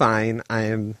along fine.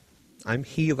 I'm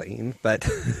healing, but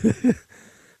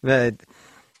but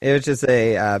it was just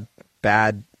a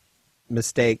bad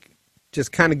mistake.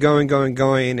 Just kind of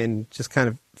going, and just kind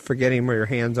of forgetting where your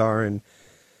hands are and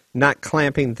not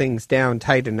clamping things down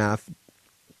tight enough.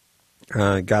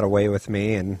 Got away with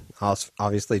me, and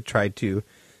obviously tried to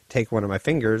take one of my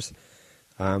fingers.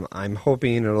 I'm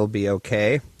hoping it'll be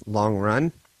okay long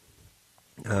run.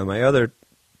 My other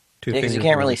two fingers. Because you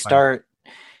can't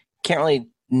really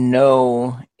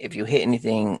know if you hit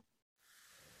anything,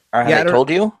 or have they told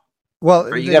you? Well,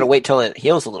 or you got to wait till it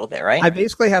heals a little bit, right? I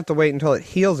basically have to wait until it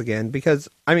heals again because,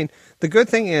 I mean, the good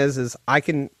thing is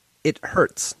it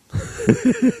hurts.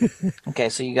 Okay,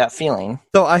 so you got feeling.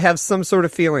 So I have some sort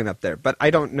of feeling up there, but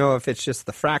I don't know if it's just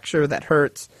the fracture that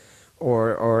hurts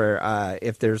or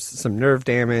if there's some nerve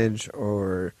damage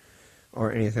or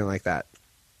anything like that.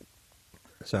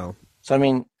 So I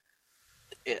mean,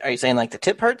 are you saying like the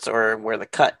tip hurts or where the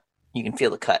cut? You can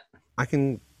feel the cut. I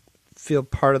can feel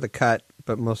part of the cut,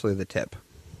 but mostly the tip.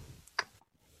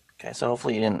 Okay, so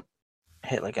hopefully you didn't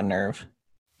hit like a nerve.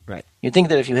 Right. You'd think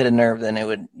that if you hit a nerve, then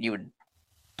you would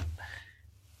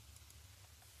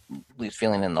lose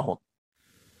feeling in the whole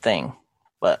thing,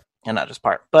 and not just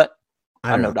part. But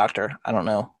I'm no doctor. I don't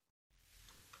know.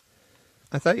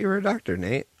 I thought you were a doctor,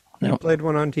 Nate. Nope. You played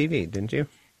one on TV, didn't you?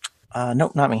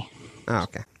 Nope, not me. Oh,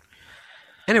 okay.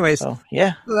 Anyways, so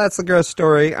yeah, so that's the gross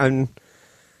story.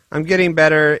 I'm getting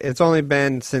better. It's only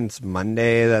been since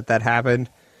Monday that happened,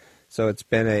 so it's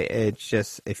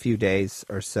just a few days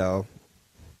or so,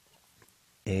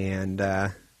 and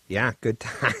yeah, good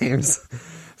times.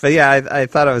 But yeah, I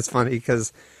thought it was funny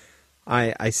because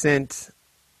I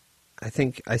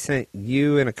think I sent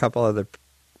you and a couple other.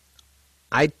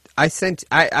 I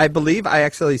believe I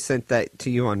actually sent that to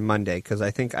you on Monday because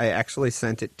I think I actually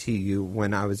sent it to you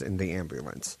when I was in the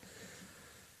ambulance.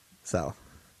 So.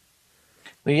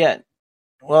 yeah,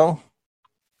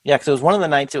 because it was one of the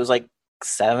nights. It was like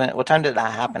 7. What time did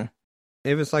that happen?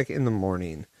 It was like in the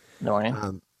morning.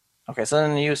 Morning. Okay, so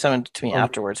then you sent it to me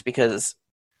afterwards because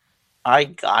I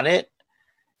got it,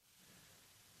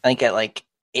 I think at like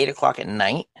 8:00 at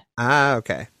night. Ah,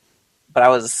 okay. But I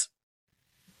was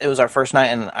it was our first night,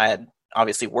 and I had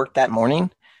obviously worked that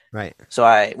morning, Right.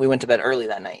 so we went to bed early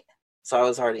that night. So I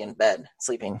was already in bed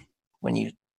sleeping when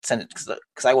you sent it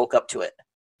because I woke up to it.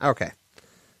 Okay.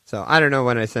 So I don't know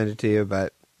when I sent it to you,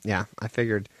 but yeah, I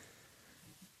figured.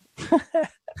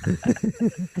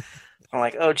 I'm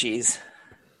like, oh geez.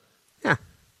 Yeah.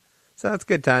 So that's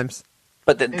good times.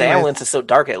 But the Anyways. ambulance is so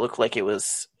dark. It looked like it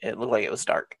was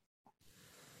dark.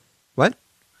 What?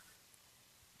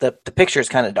 The picture is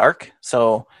kind of dark,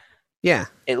 so Yeah.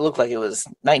 it looked like it was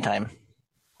nighttime.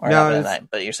 Or No, not it at was- night,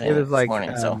 but you're saying It was like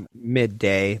morning. So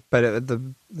midday, but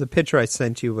the picture I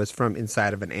sent you was from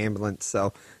inside of an ambulance,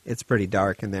 so it's pretty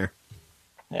dark in there.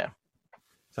 yeah,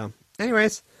 So,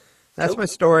 anyways, that's Cool. my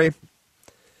story.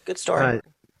 good story.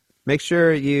 Make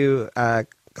sure you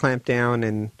clamp down,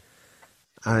 and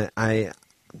I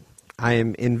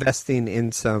am investing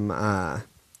in some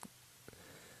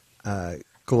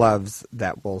gloves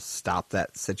that will stop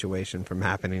that situation from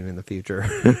happening in the future.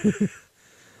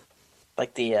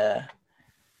 Like the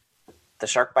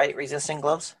shark bite resistant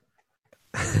gloves.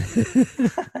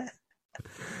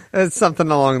 It's something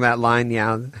along that line,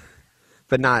 yeah,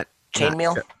 but not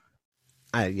Chainmail.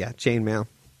 Yeah, chainmail.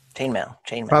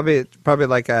 Chainmail. Probably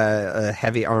like a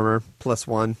heavy armor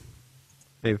 +1,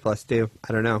 maybe +2.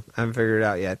 I don't know. I haven't figured it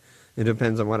out yet. It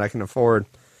depends on what I can afford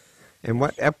and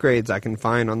what upgrades I can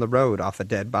find on the road off a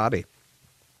dead body.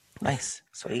 Nice,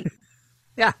 sweet.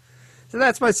 Yeah. So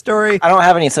that's my story. I don't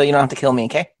have any, so you don't have to kill me,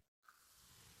 okay?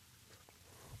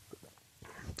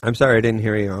 I'm sorry I didn't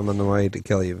hear you. I'm on the way to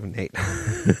kill you, Nate.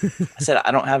 I said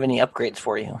I don't have any upgrades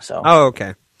for you, so Oh,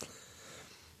 okay.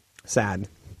 Sad.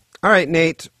 All right,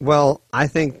 Nate. Well, I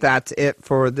think that's it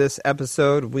for this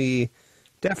episode. We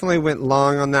definitely went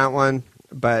long on that one,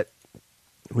 but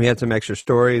we had some extra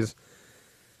stories.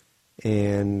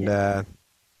 And I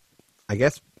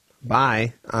guess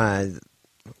bye.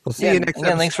 We'll see you next again,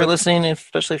 episode. thanks for listening,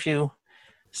 especially if you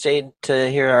stayed to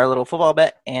hear our little football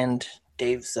bet and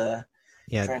Dave's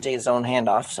Yeah. trying to take his own hand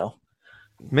off. So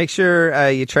Make sure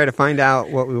you try to find out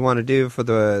what we want to do for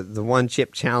the one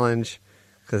chip challenge,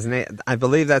 because I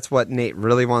believe that's what Nate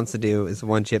really wants to do, is the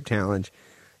one chip challenge.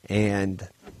 And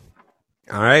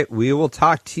all right, we will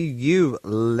talk to you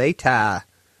later.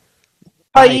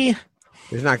 bye.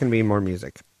 There's not going to be more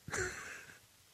music.